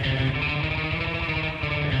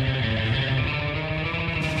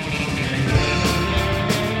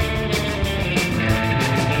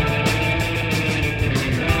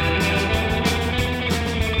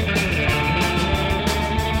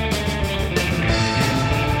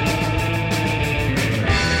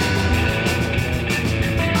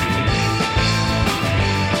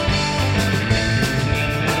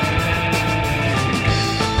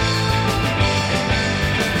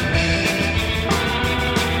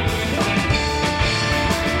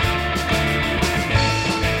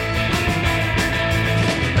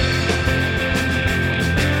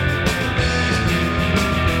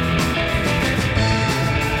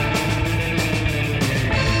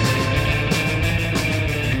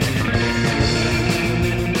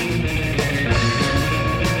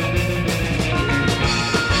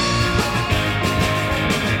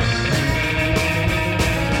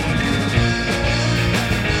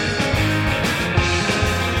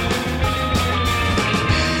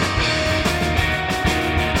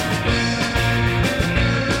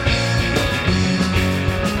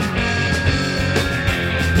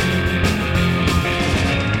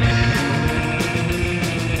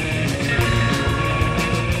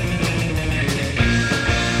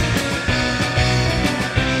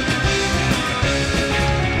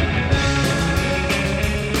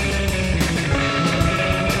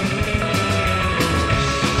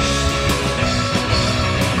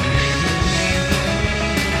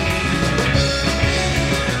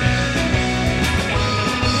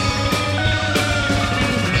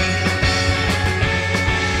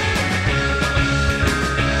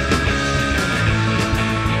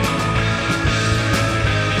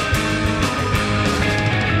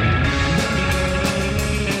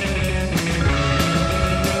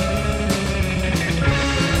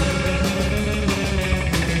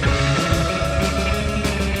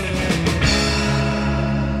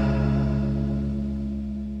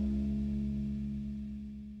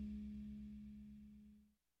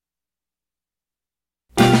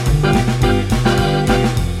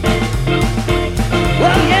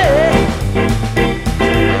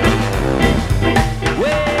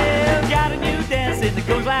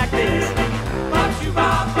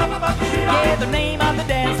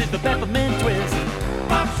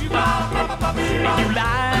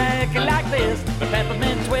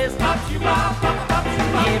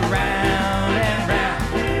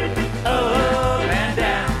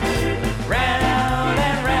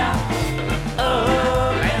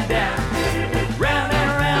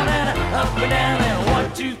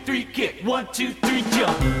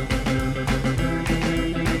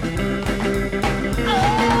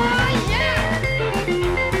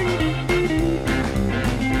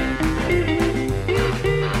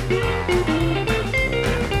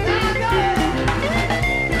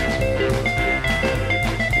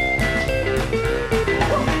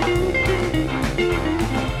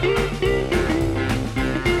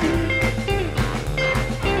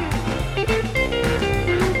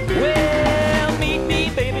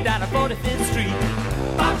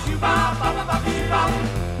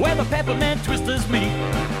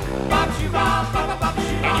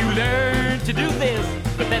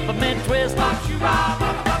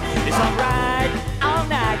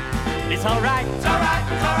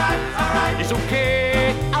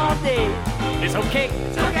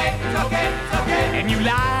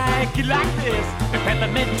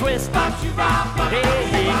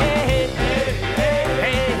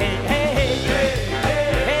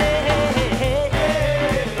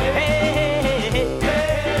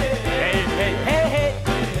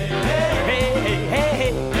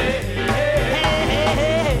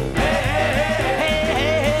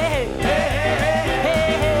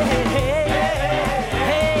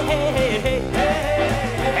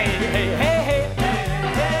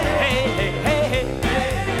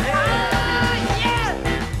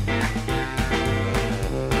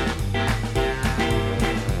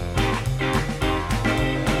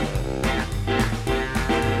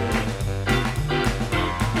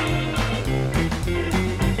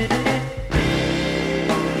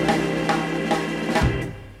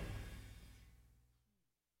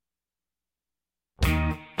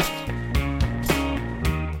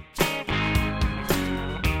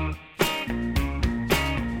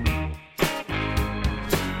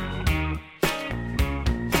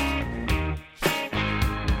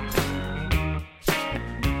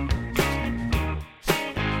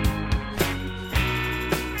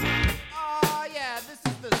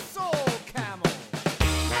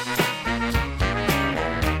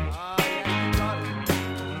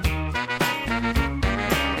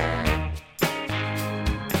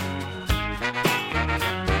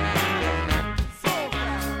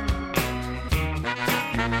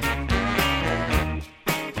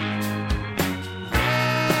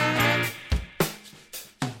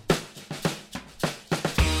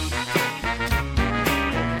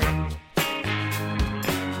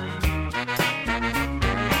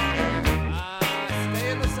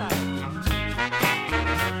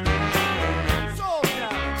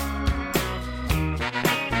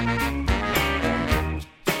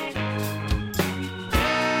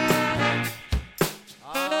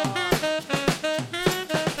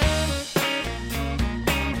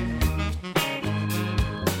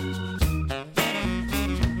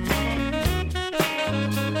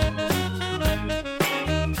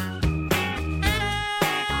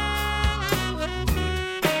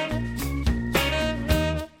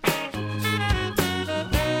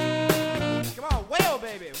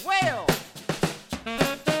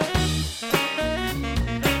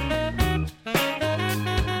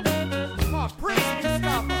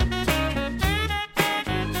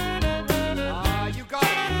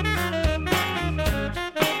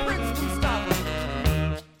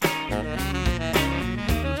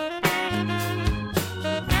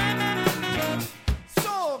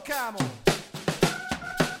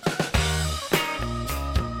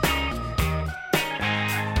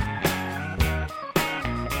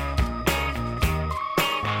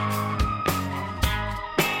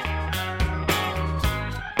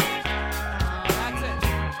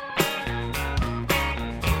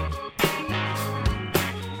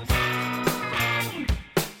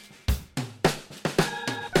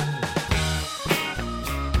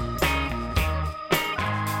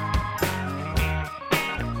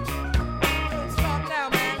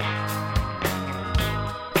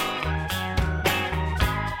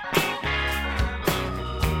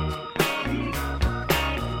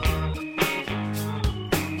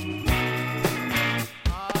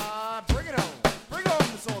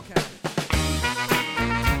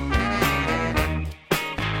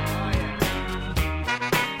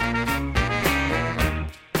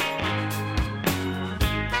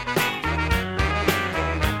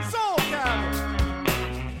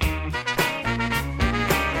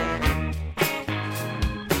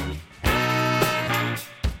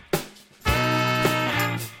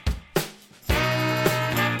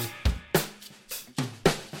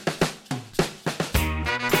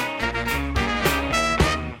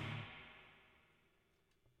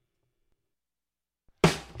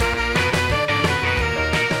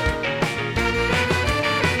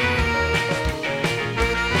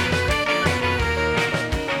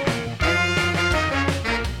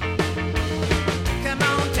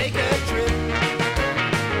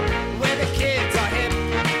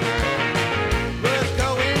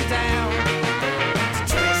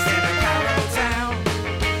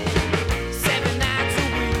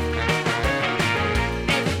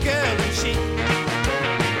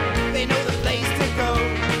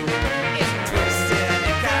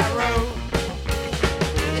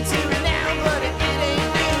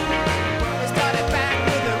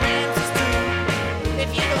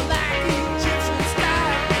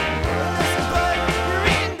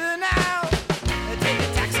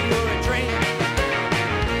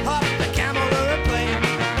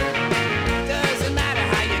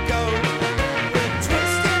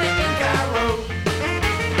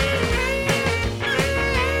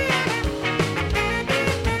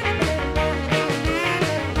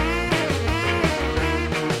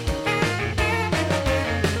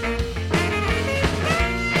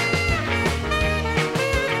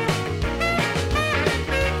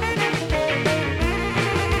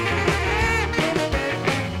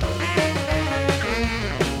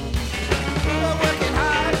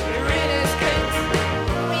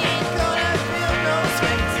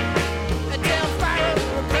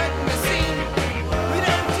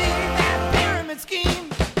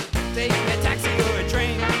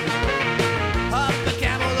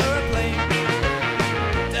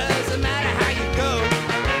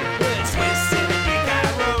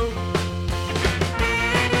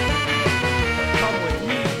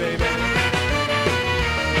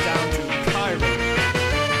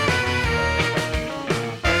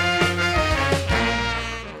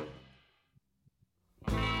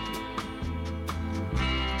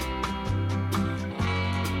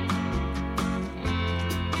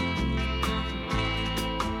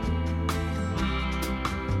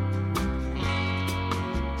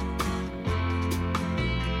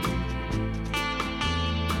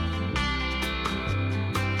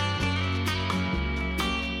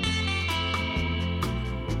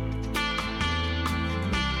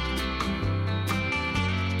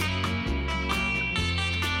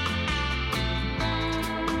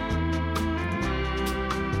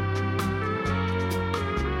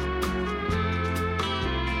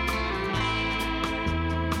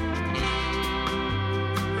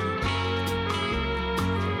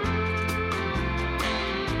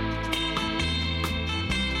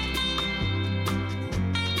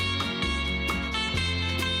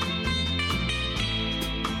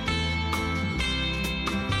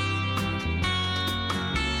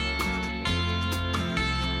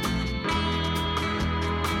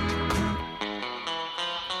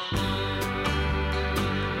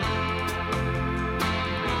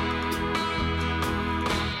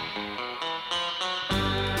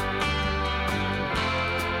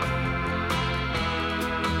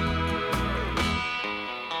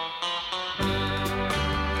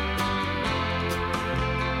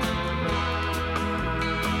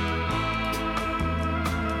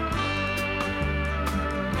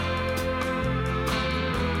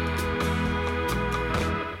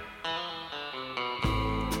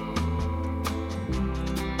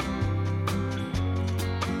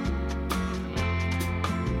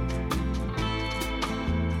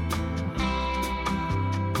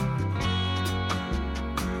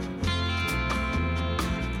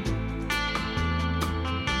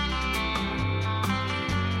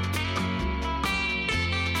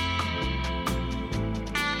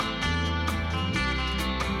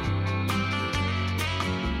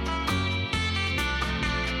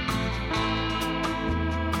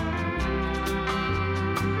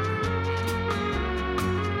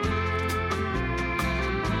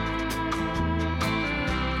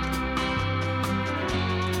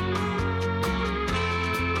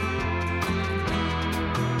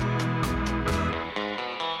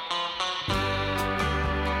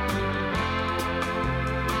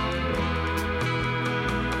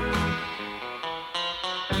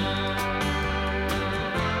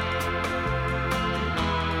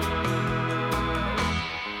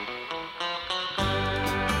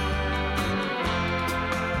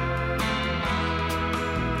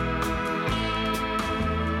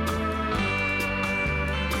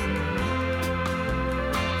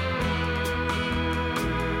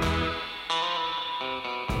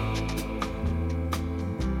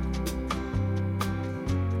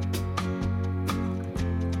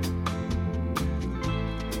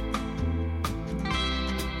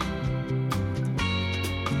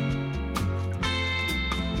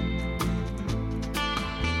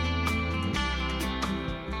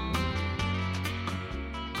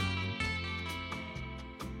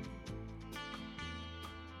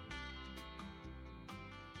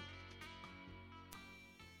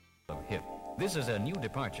 hip. This is a new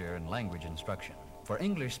departure in language instruction for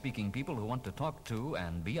English-speaking people who want to talk to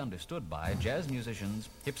and be understood by jazz musicians,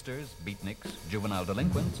 hipsters, beatniks, juvenile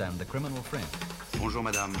delinquents, and the criminal fringe. Bonjour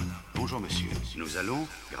madame, bonjour monsieur. Nous allons,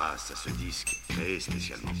 grâce à ce disque créé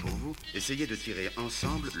spécialement pour vous, essayer de tirer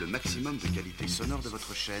ensemble le maximum de qualité sonore de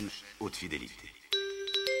votre chaîne haute fidélité.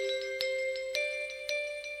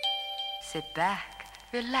 Sit back,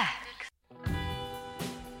 relax.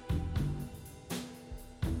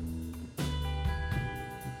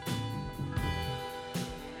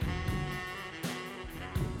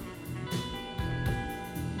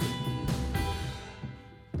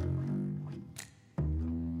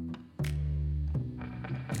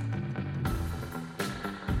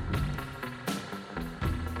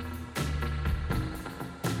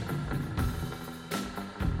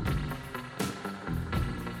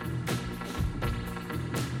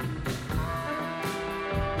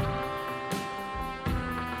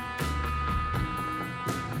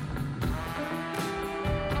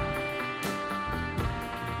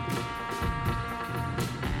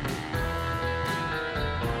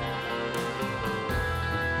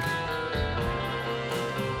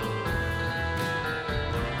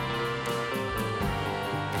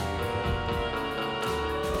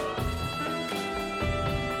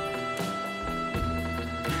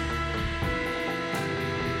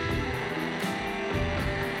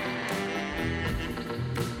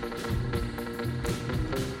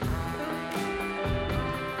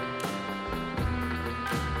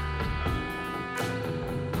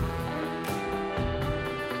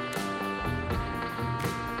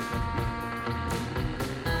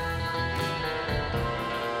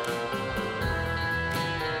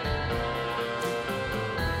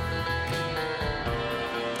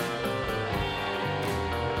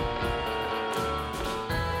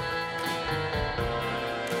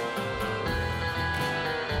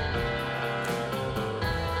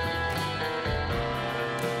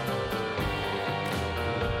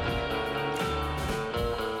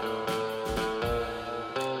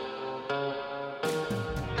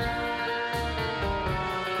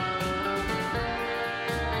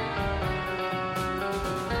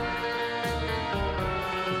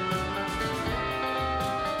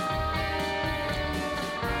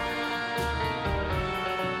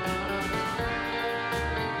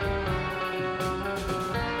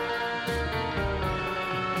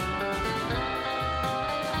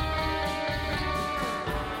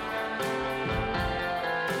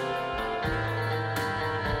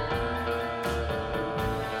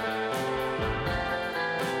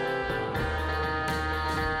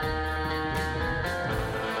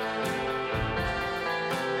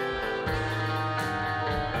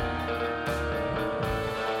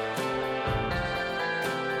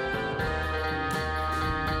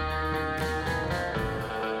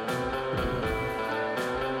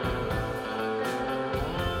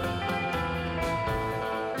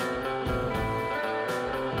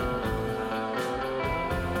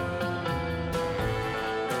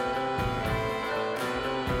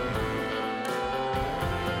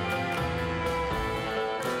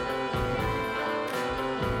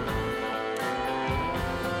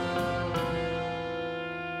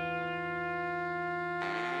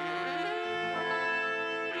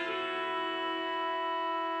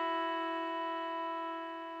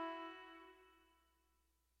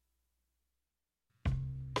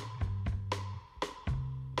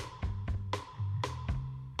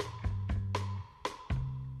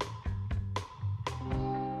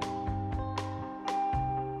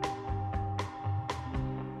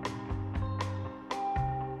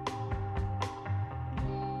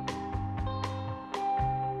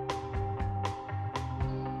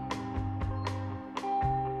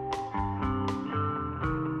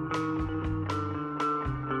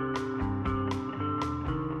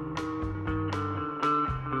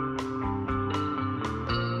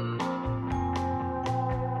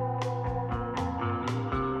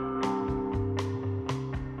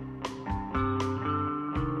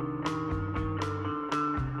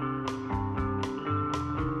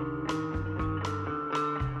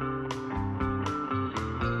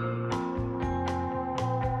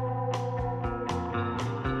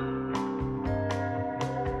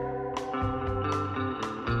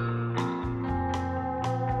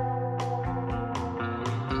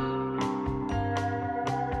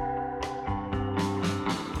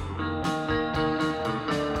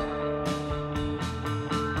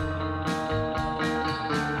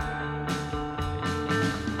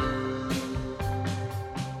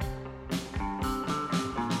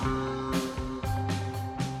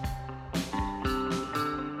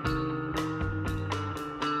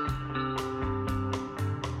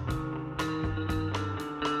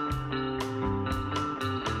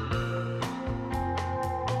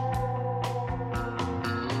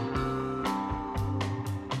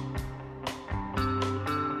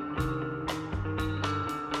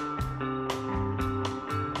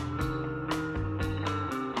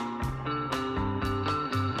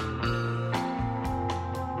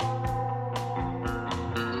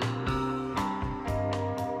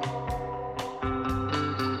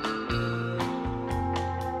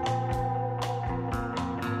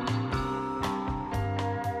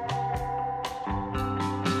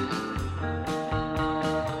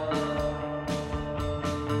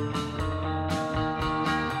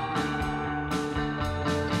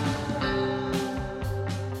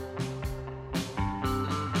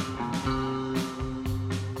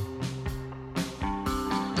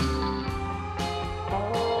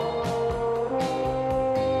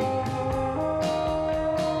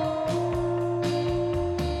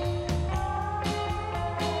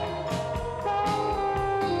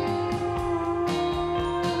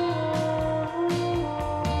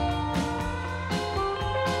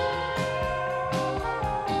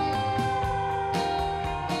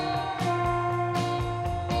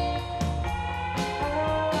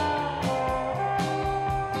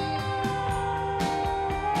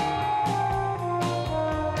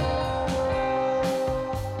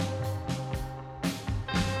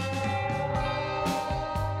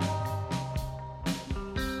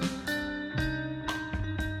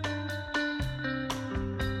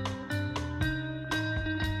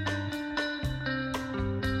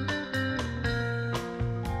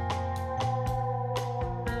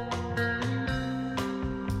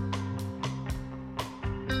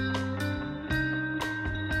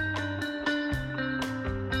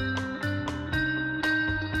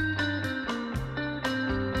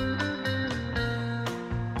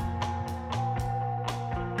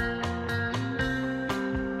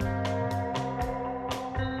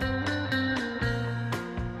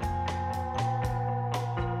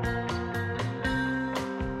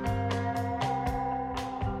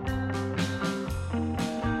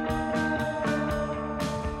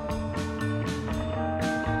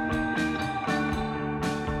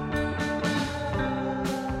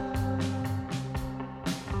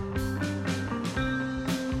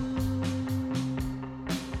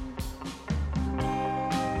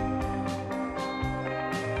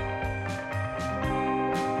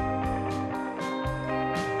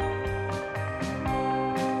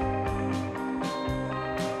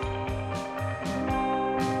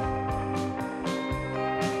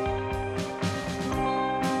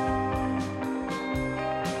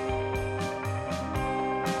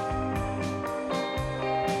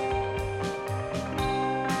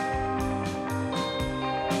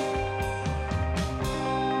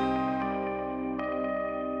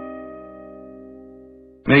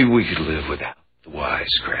 Maybe we could live without the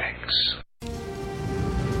wisecracks.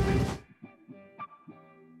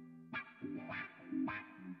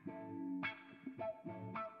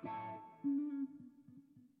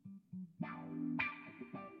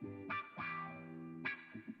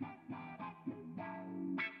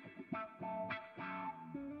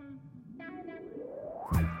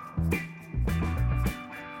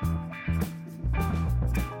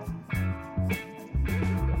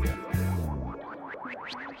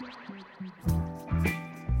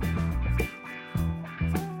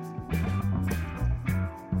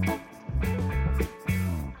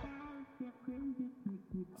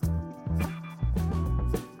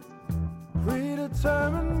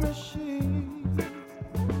 Predetermined machine,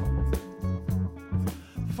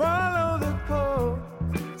 follow the code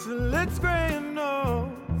till it's gray and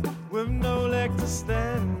old, with no leg to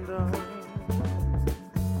stand on.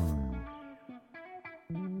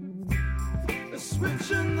 A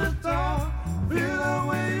switch in the dark, feel our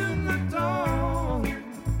way in the dawn.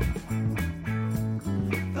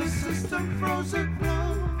 The system froze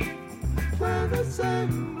aglow, where the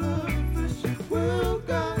same bluefish will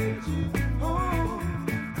guide you home.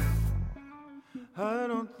 I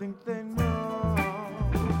don't think they know.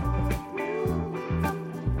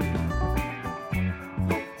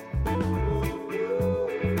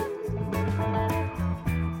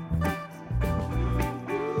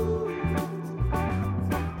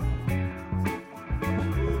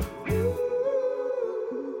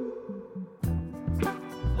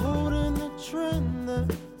 Holding the trend that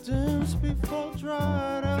dims before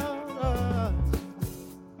dried out eyes.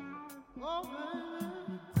 Oh,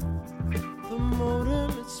 baby. The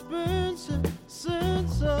modem it spins and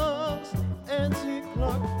sends us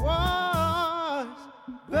anti-clockwise,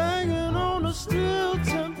 banging on a steel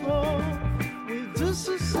tempo. We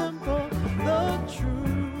disassemble the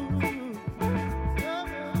truth,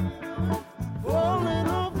 falling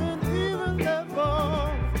off an even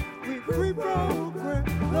level. We reprogram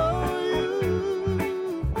the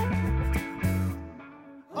youth,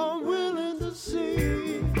 unwilling to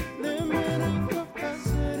see limited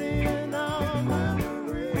capacity in our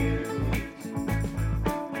memories,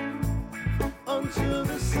 until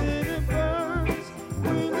the city burns.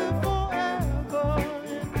 We live forever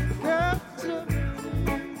in captivity.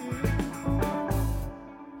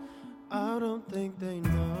 I don't think they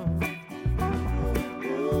know.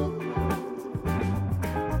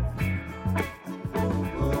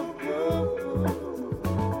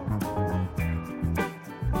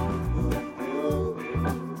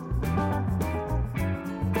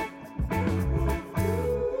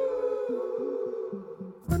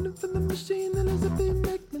 Running from the machine, Elizabeth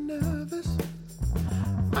make me nervous.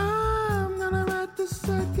 I'm gonna ride the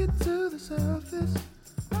circuit to the surface.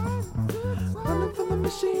 Running from the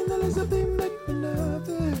machine, Elizabeth make me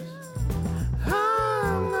nervous.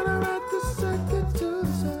 I'm gonna ride the circuit to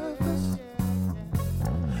the surface.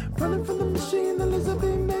 Running from the machine,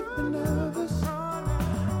 Elizabeth make me nervous.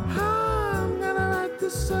 I'm gonna ride the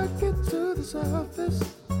circuit to the surface.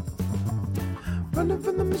 Running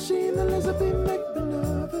from the machine, Elizabeth make me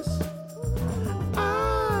nervous.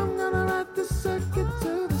 I'm gonna ride the circuit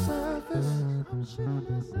to the surface. I'm shooting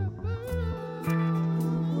myself back.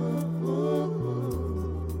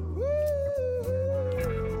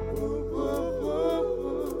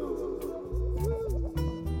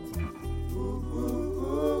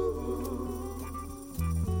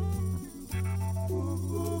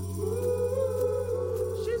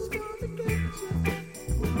 She's gonna get you.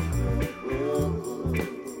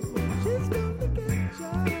 She's gonna get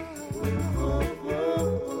you.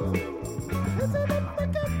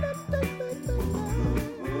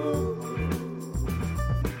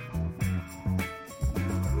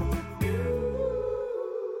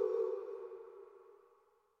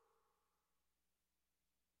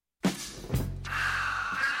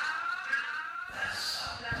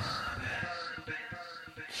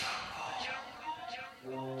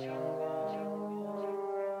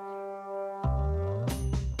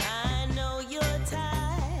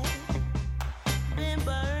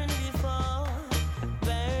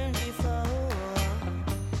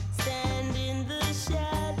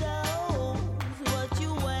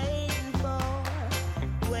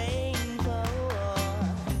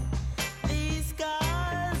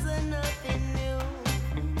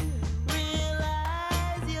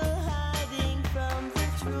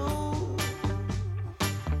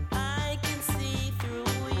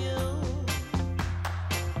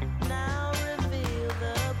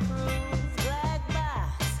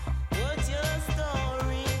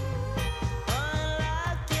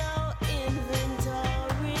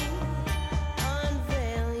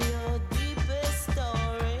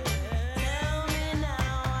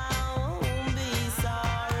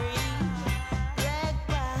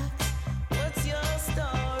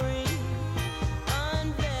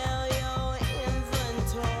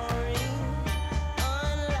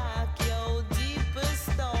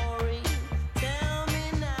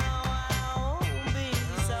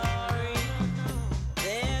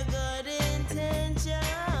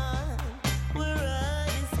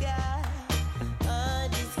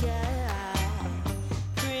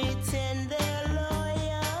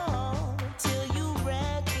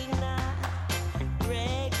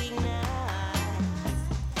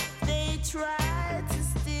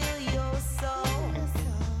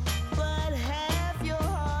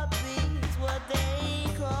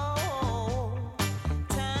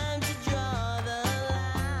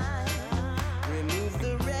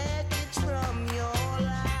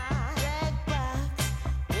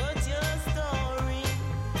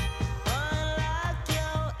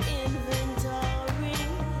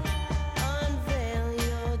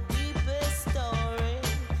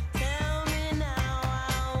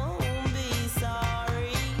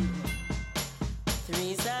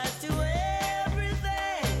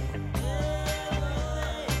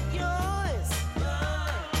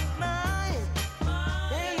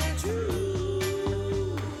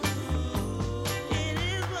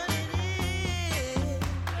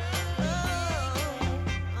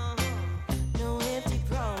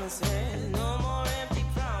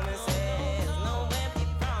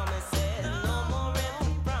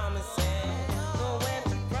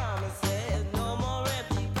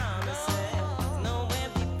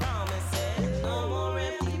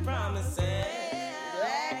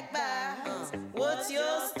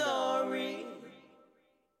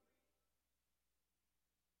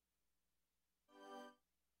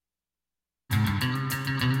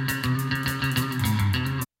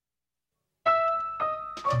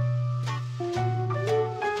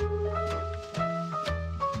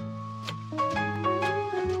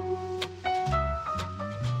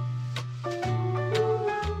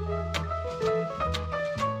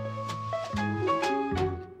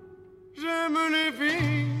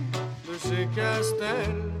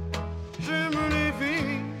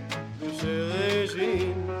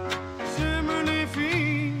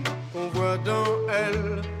 vois dans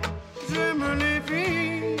elle. J'aime les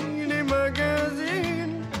filles, les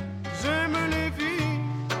magazines. J'aime les filles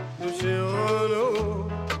de chez Renault.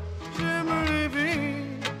 J'aime les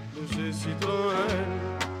filles de chez Citroën.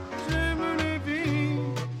 J'aime les filles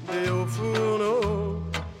des hauts fourneaux.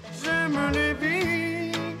 J'aime les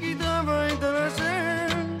filles qui travaillent dans la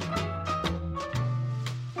chaîne.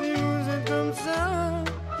 Si vous êtes comme ça,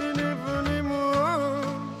 téléphonez-moi.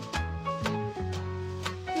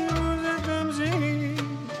 Si vous êtes comme si,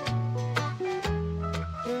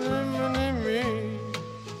 téléphonez-moi.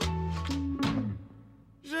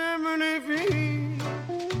 J'aime les filles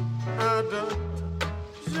à dot.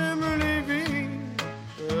 J'aime les filles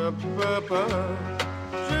à papa.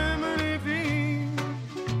 J'aime les filles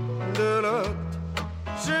de l'autre.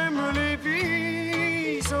 J'aime les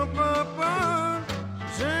filles sans papa.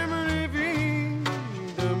 J'aime les filles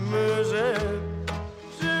de Megève.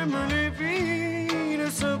 J'aime les filles de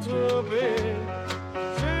Saint-Tropez.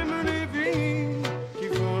 J'aime les filles qui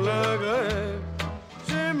font la grève.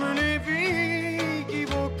 J'aime les filles qui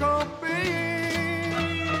vont camper.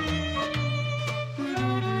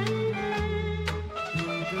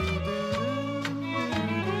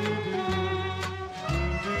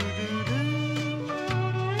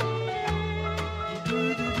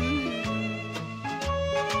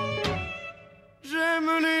 J'aime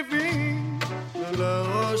les filles de La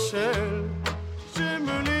Rochelle. J'aime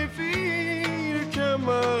les filles de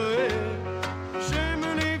Camaret. J'aime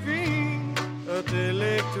les filles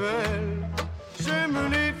intellectuelles. J'aime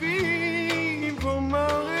les filles qui me font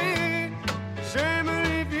marrer. J'aime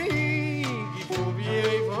les filles qui font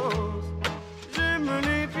vieille France. J'aime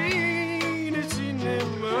les filles du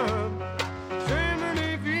cinéma. J'aime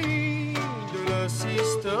les filles de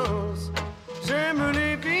l'assistance. J'aime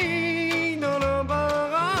les filles dans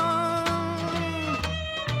l'embarras.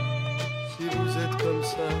 Si vous êtes comme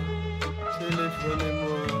ça,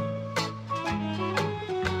 téléphonez-moi.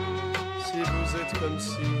 Si vous êtes comme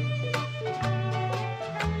si,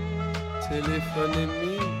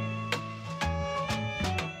 téléphonez-moi.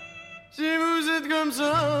 Si vous êtes comme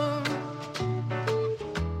ça,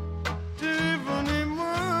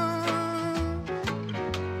 téléphonez-moi.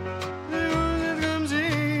 Si vous êtes comme si,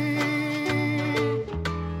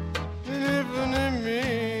 téléphonez-moi.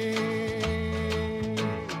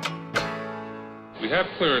 We have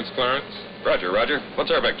clearance, Clarence. Roger, Roger.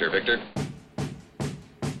 What's our vector, Victor?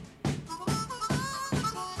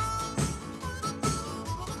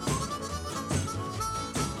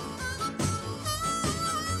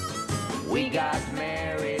 We got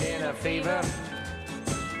married in a fever,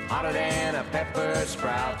 hotter than a pepper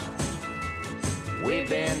sprout. We've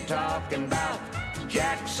been talking about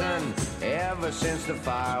Jackson ever since the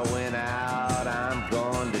fire went out. I'm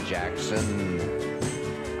going to Jackson.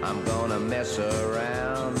 I'm gonna mess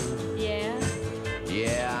around. Yeah?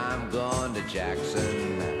 Yeah, I'm going to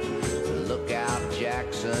Jackson. Look out,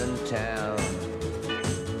 Jackson Town.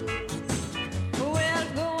 Well,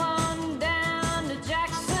 go on down to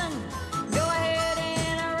Jackson. Go ahead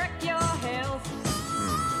and wreck your health.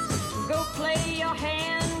 Go play your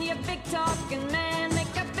hand, you big talking man.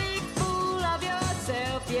 Make a big fool of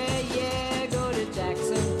yourself. Yeah, yeah, go to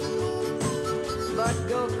Jackson. But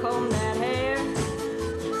go comb that hair.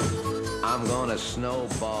 I'm gonna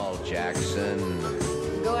snowball Jackson.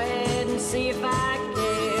 Go ahead and see if I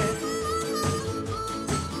care.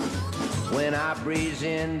 When I breeze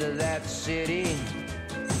into that city,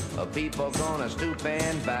 people gonna stoop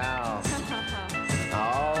and bow.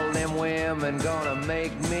 All them women gonna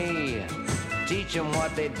make me teach them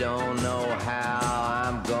what they don't know how.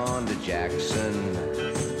 I'm going to Jackson.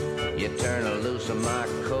 You turn loose of my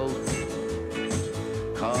coat,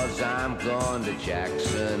 'cause I'm going to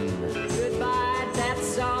Jackson. Goodbye,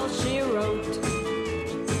 that's all she wrote.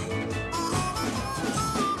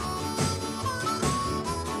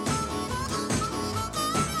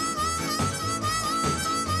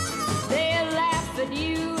 They'll laugh at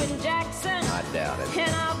you in Jackson. I doubt it.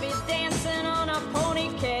 And I'll be dancing on a pony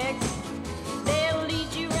keg. They'll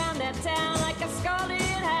lead you around that town like a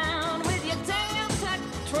scalded hound with your tail tucked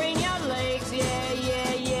between your legs. Yeah,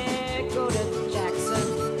 yeah, yeah, go to Jackson,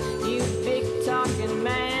 you big talking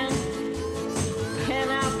man. And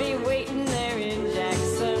I'll be waiting there in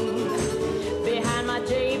Jackson behind my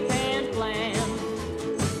J-Pan plan.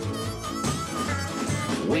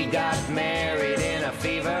 We got married in a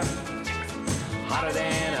fever, hotter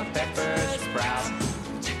than a pepper sprout.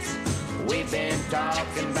 We've been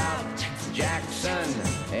talking about Jackson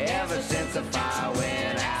ever since the fire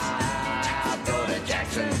went out. Go to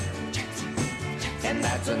Jackson, and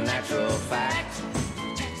that's a natural fact.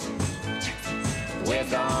 We're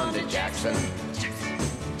gone to Jackson,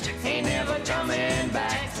 ain't never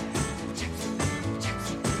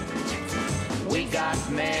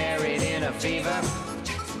got married in a fever,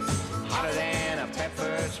 hotter than a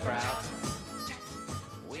pepper sprout.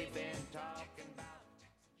 We've been talking about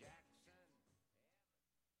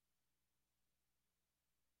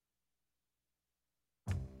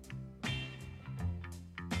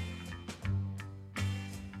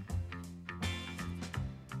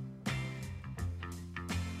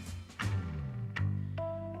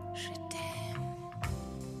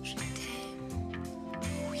Je t'aime,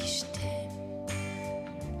 oui je t'aime.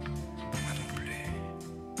 Moi non plus.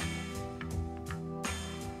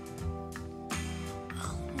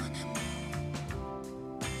 Oh mon amour,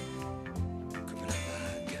 Comme la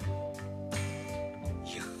vague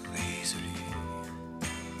irrésolue.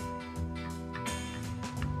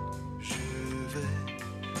 Je vais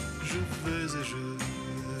et je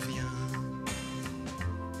viens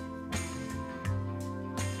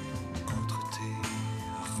entre tes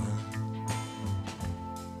reins.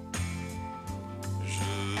 Je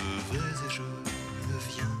vais et je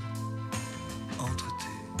viens entre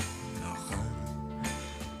tes reins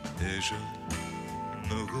et je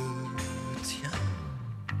me retiens.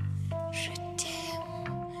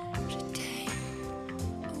 je t'aime,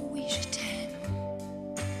 oui je t'aime.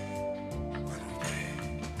 Moi non plus.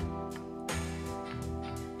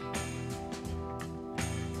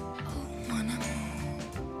 Oh mon amour,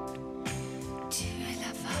 tu es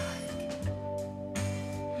la vague,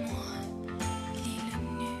 moi l'île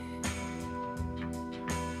nue.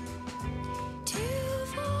 Tu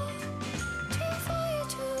vas et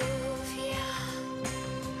tu viens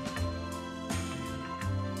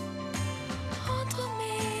entre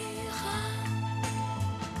mes reins.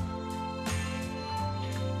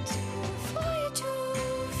 Tu vas et tu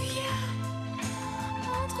viens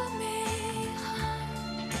entre mes reins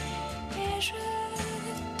et je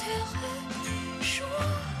te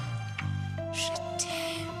rejoins. Je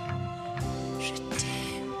t'aime,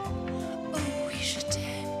 oh oui je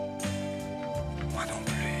t'aime. Moi non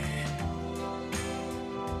plus.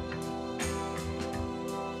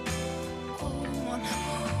 Oh mon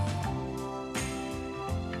amour,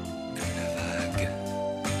 Comme la vague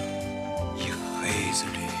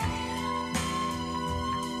irrésolue.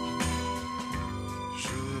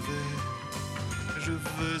 Je vais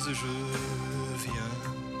et je viens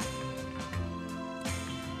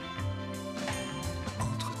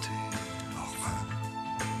entre tes reins.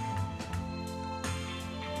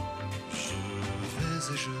 Je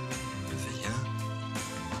vais et je viens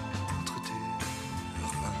entre tes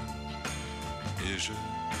reins et je me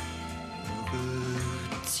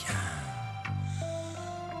retiens.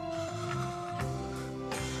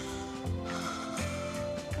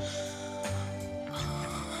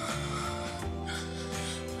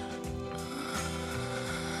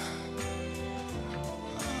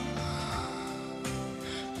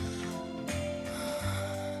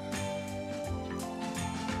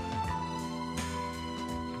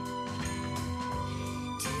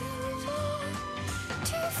 tu vas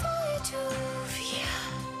et tu viens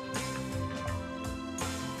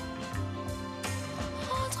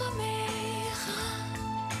entre mes reins.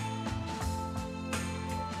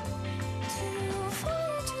 Tu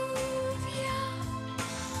vas et tu viens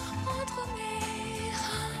entre mes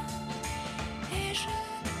reins et je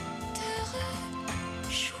te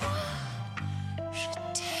rejoins.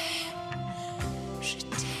 Je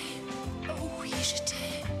t'aime, oh oui je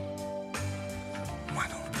t'aime. Moi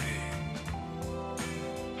non plus.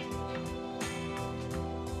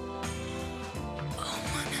 Oh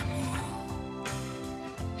mon amour,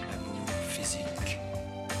 L'amour physique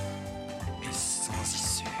est sans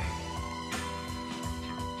issue.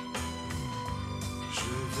 Je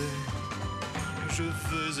vais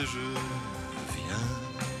et je viens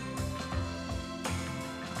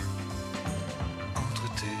entre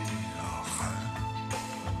tes reins.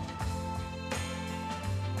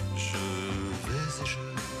 Je vais et je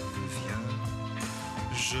viens,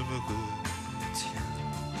 je me retiens.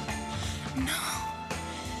 non,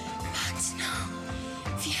 maintenant,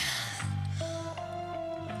 viens.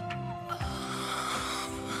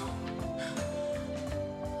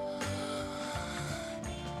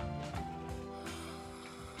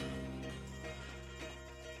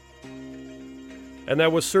 And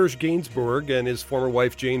that was Serge Gainsbourg and his former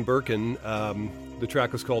wife Jane Birkin. The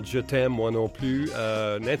track was called Je t'aime, moi non plus.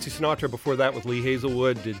 Nancy Sinatra before that with Lee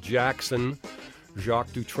Hazelwood did Jackson. Jacques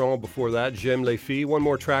Dutronc before that, J'aime les filles. One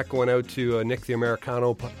more track going out to Nick the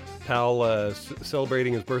Americano pal,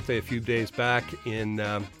 celebrating his birthday a few days back in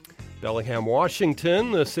Bellingham,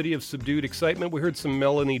 Washington, the city of subdued excitement. We heard some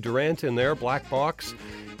Melanie Durant in there, Black Box,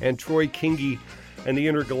 and Troy Kingi and the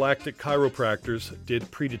Intergalactic Chiropractors did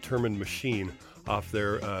Predetermined Machine. off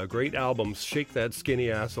their great albums, Shake That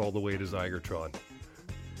Skinny Ass All the Way to Zygertron.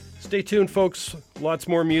 Stay tuned, folks. Lots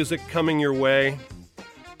more music coming your way.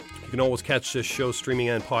 You can always catch this show streaming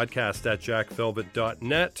and podcast at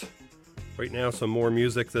jackvelvet.net. Right now, some more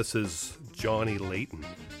music. This is Johnny Layton.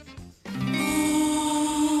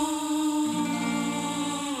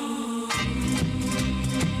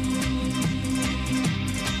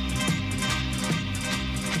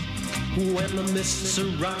 When the mists are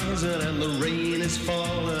rising and the rain is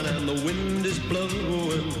falling and the wind is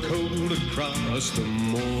blowing cold across the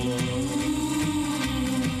moor,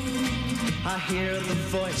 I hear the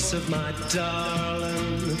voice of my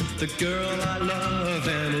darling, the girl I love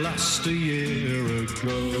and lost a year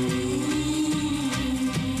ago.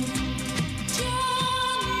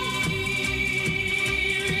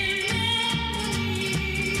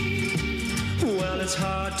 It's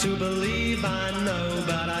hard to believe, I know,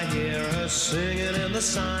 but I hear her singing in the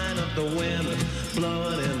sign of the wind,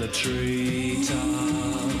 blowing in the treetops,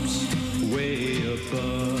 way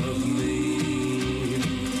above me.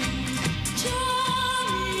 Johnny,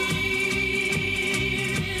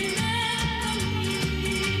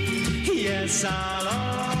 yes, I'll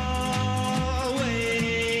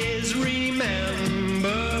always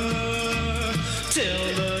remember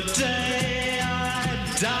till the day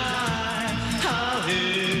I die.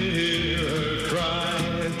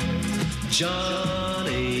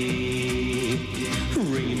 Johnny,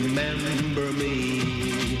 remember me.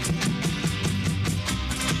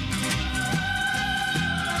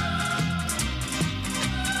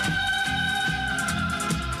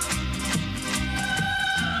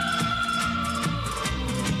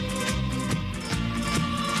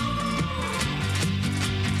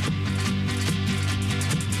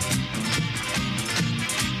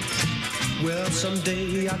 Well,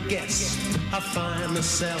 someday I guess I'll find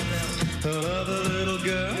myself another little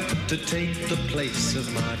girl to take the place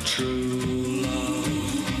of my true love.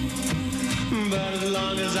 But as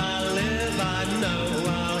long as I live, I know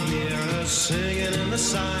I'll hear her singing in the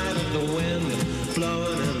side of the wind,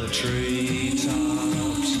 blowing in the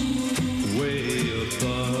treetops, way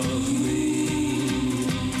above me.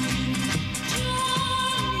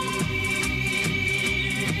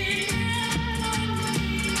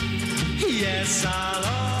 Yes, I'll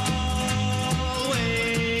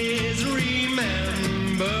always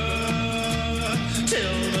remember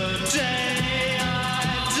till the day I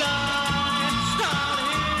die. I'll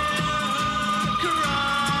hear her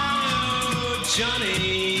cry, oh,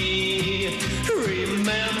 Johnny,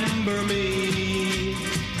 remember me.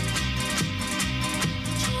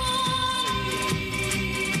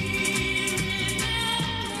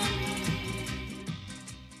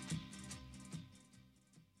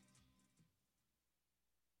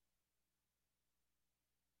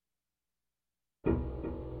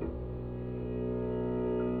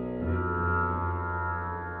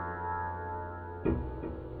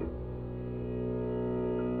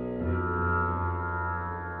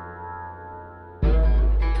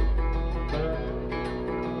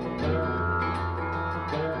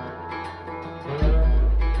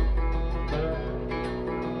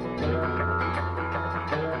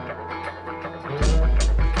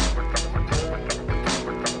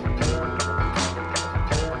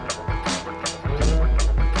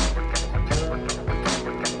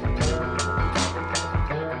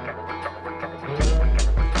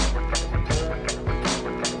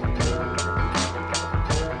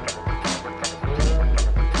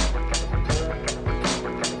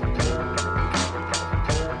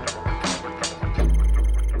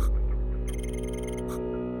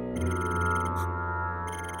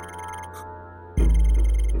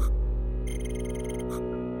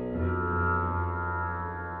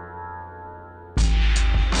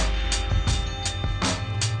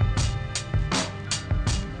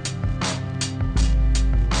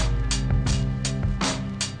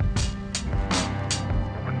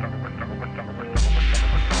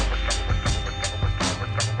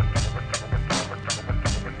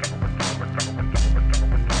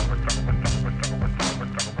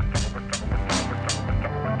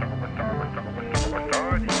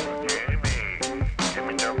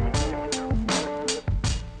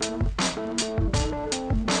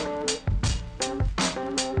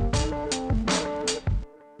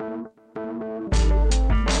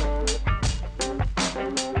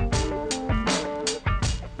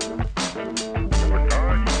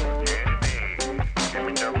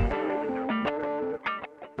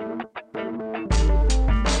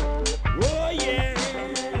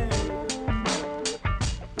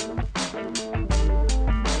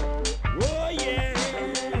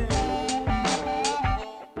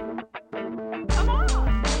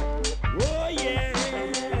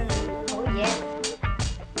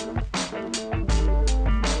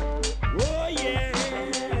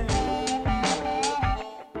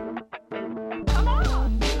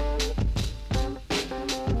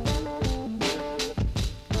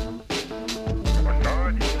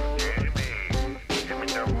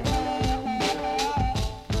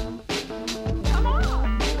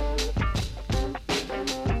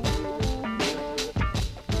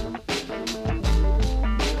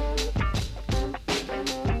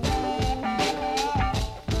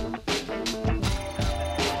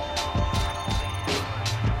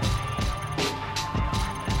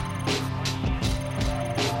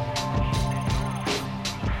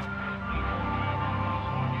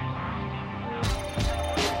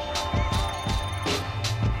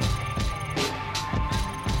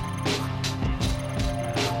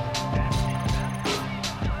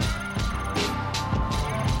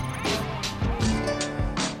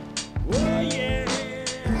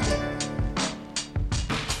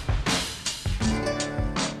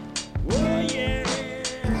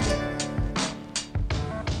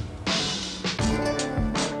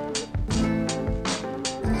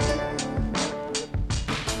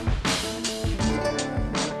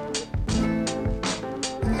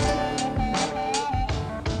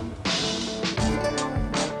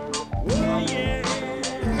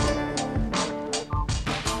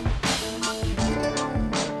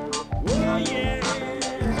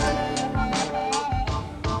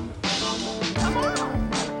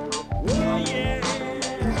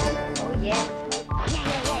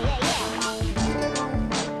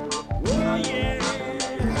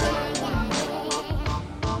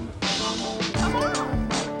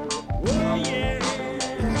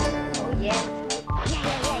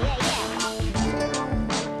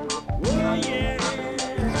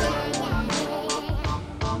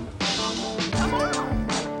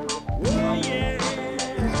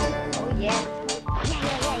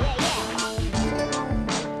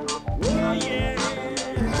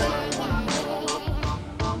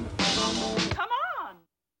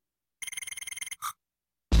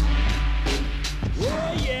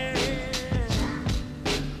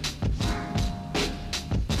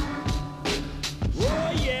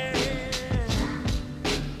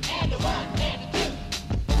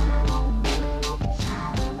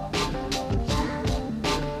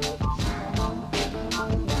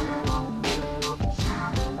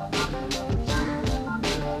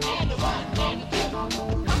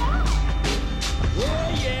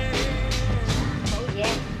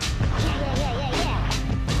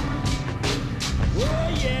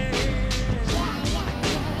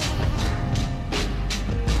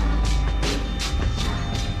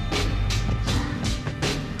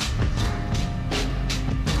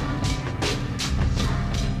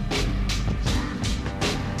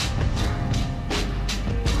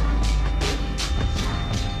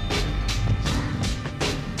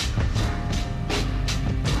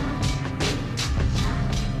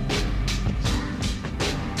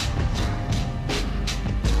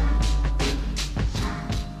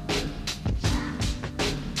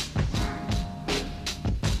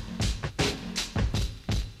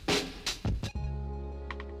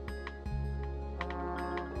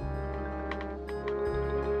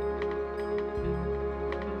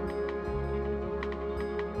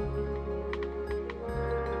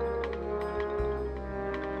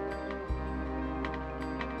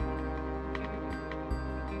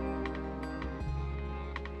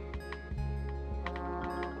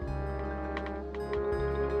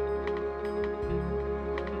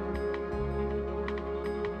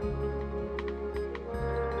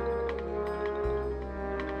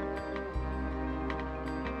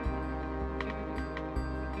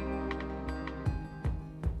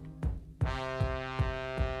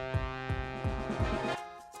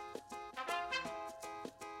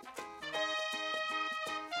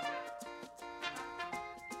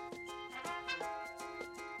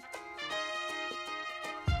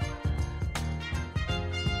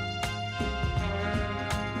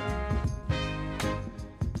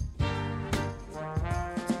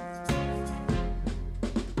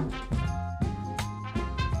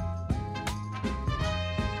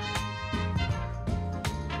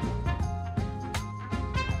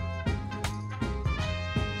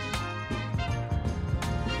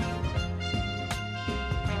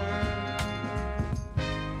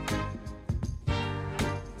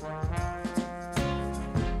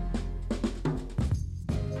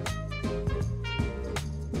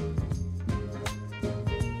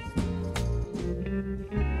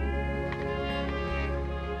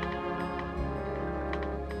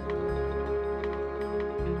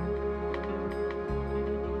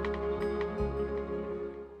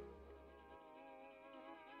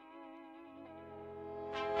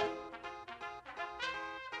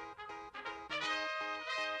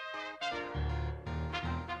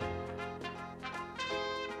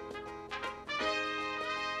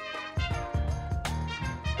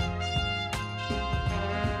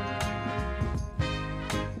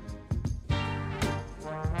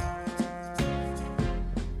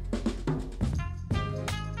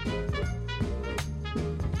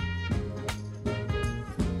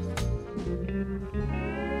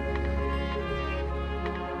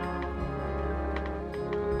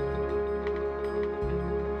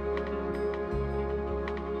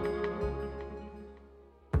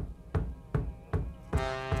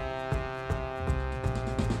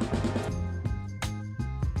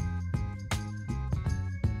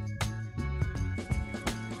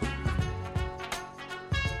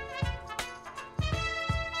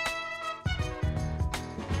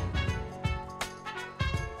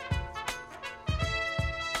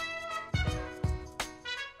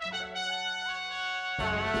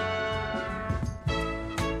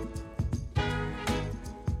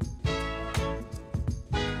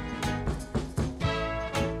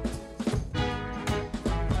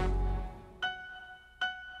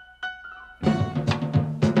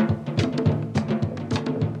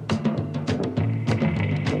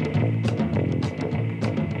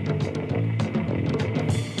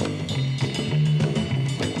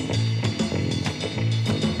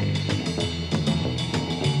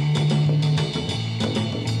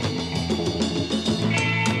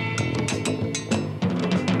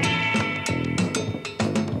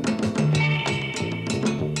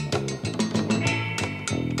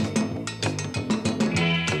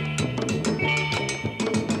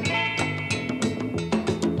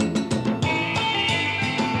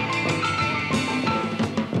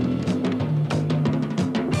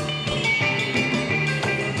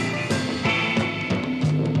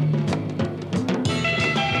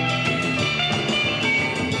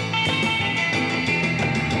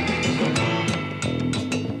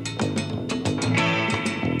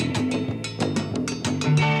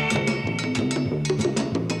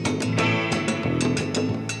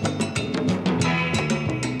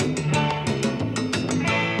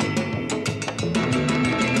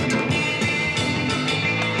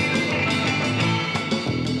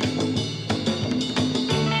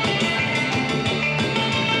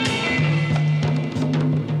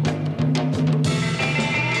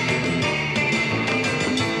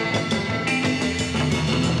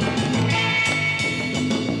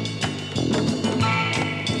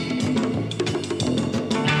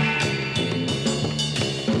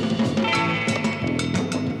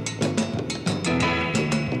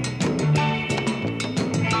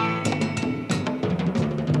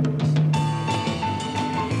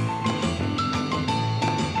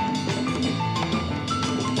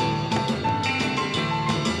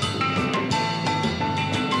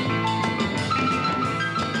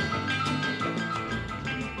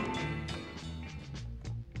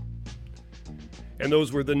 And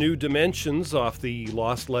those were the New Dimensions off the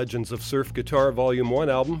Lost Legends of Surf Guitar Volume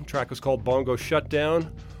 1 album. The track was called Bongo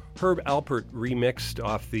Shutdown. Herb Alpert remixed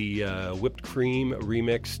off the Whipped Cream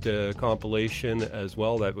remixed compilation as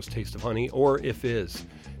well. That was Taste of Honey. Or If Is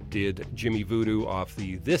did Jimmy Voodoo off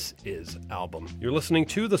the This Is album. You're listening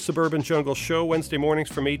to the Suburban Jungle Show Wednesday mornings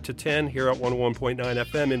from 8 to 10 here at 101.9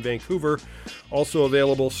 FM in Vancouver. Also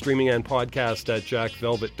available streaming and podcast at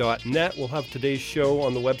jackvelvet.net. We'll have today's show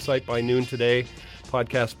on the website by noon today.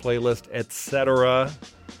 Podcast playlist, etc.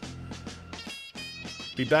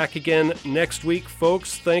 Be back again next week,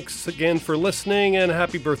 folks. Thanks again for listening, and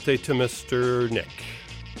happy birthday to Mr. Nick.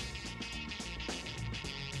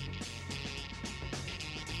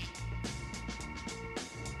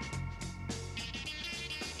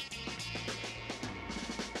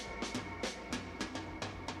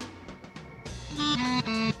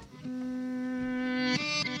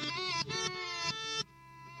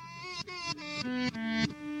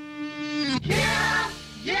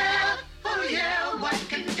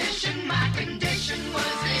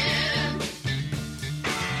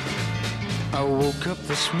 I woke up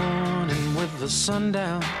this morning with the sun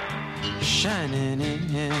down, shining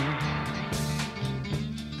in.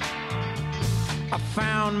 I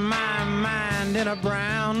found my mind in a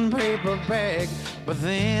brown paper bag, but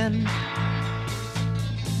then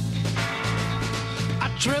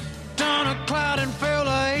I tripped on a cloud and fell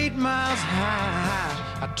 8 miles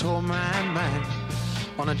high. I tore my mind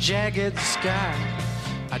on a jagged sky.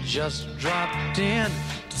 I just dropped in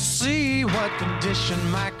to see what condition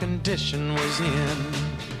my condition was in.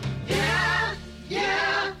 Yeah,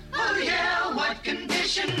 yeah, oh yeah, what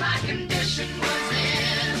condition my condition was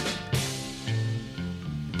in.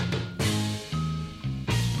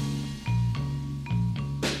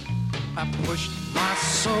 I pushed my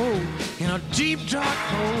soul in a deep dark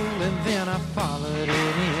hole and then I followed it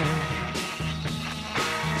in.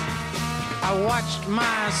 I watched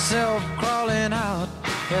myself crawling out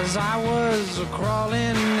as I was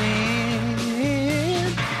crawling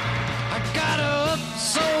in. I got up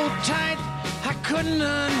so tight I couldn't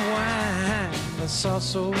unwind. I saw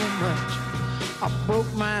so much, I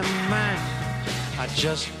broke my mind. I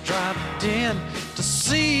just dropped in to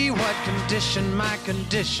see what condition my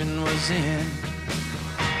condition was in.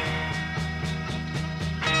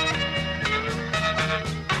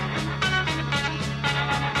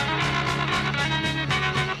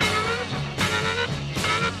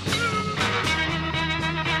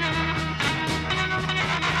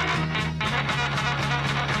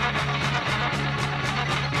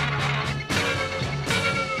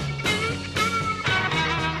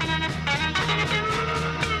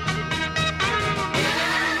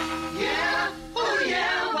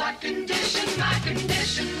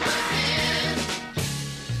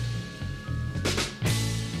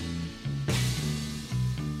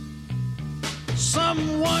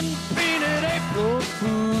 Someone painted April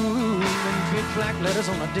Fool in big black letters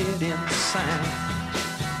on a dead-end sign.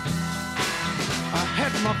 I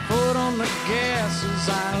had my foot on the gas as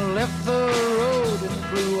I left the road and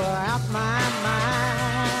blew out my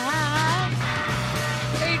mind.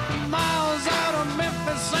 8 miles out of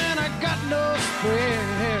Memphis and I got no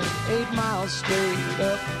spare. 8 miles straight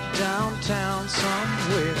up downtown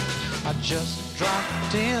somewhere. I just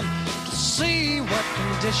dropped in to see what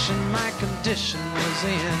condition my condition was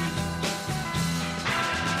in.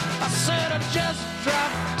 I said I just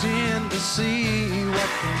dropped in to see what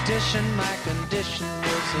condition my condition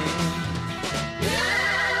was in.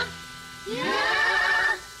 Yeah,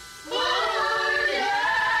 yeah, oh yeah.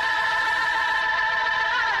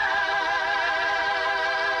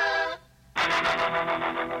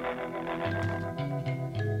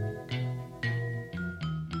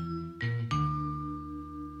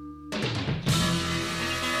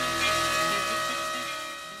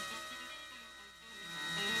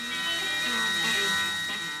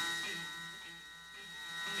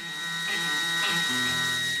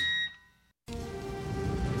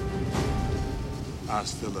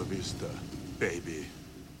 Hasta la vista, baby.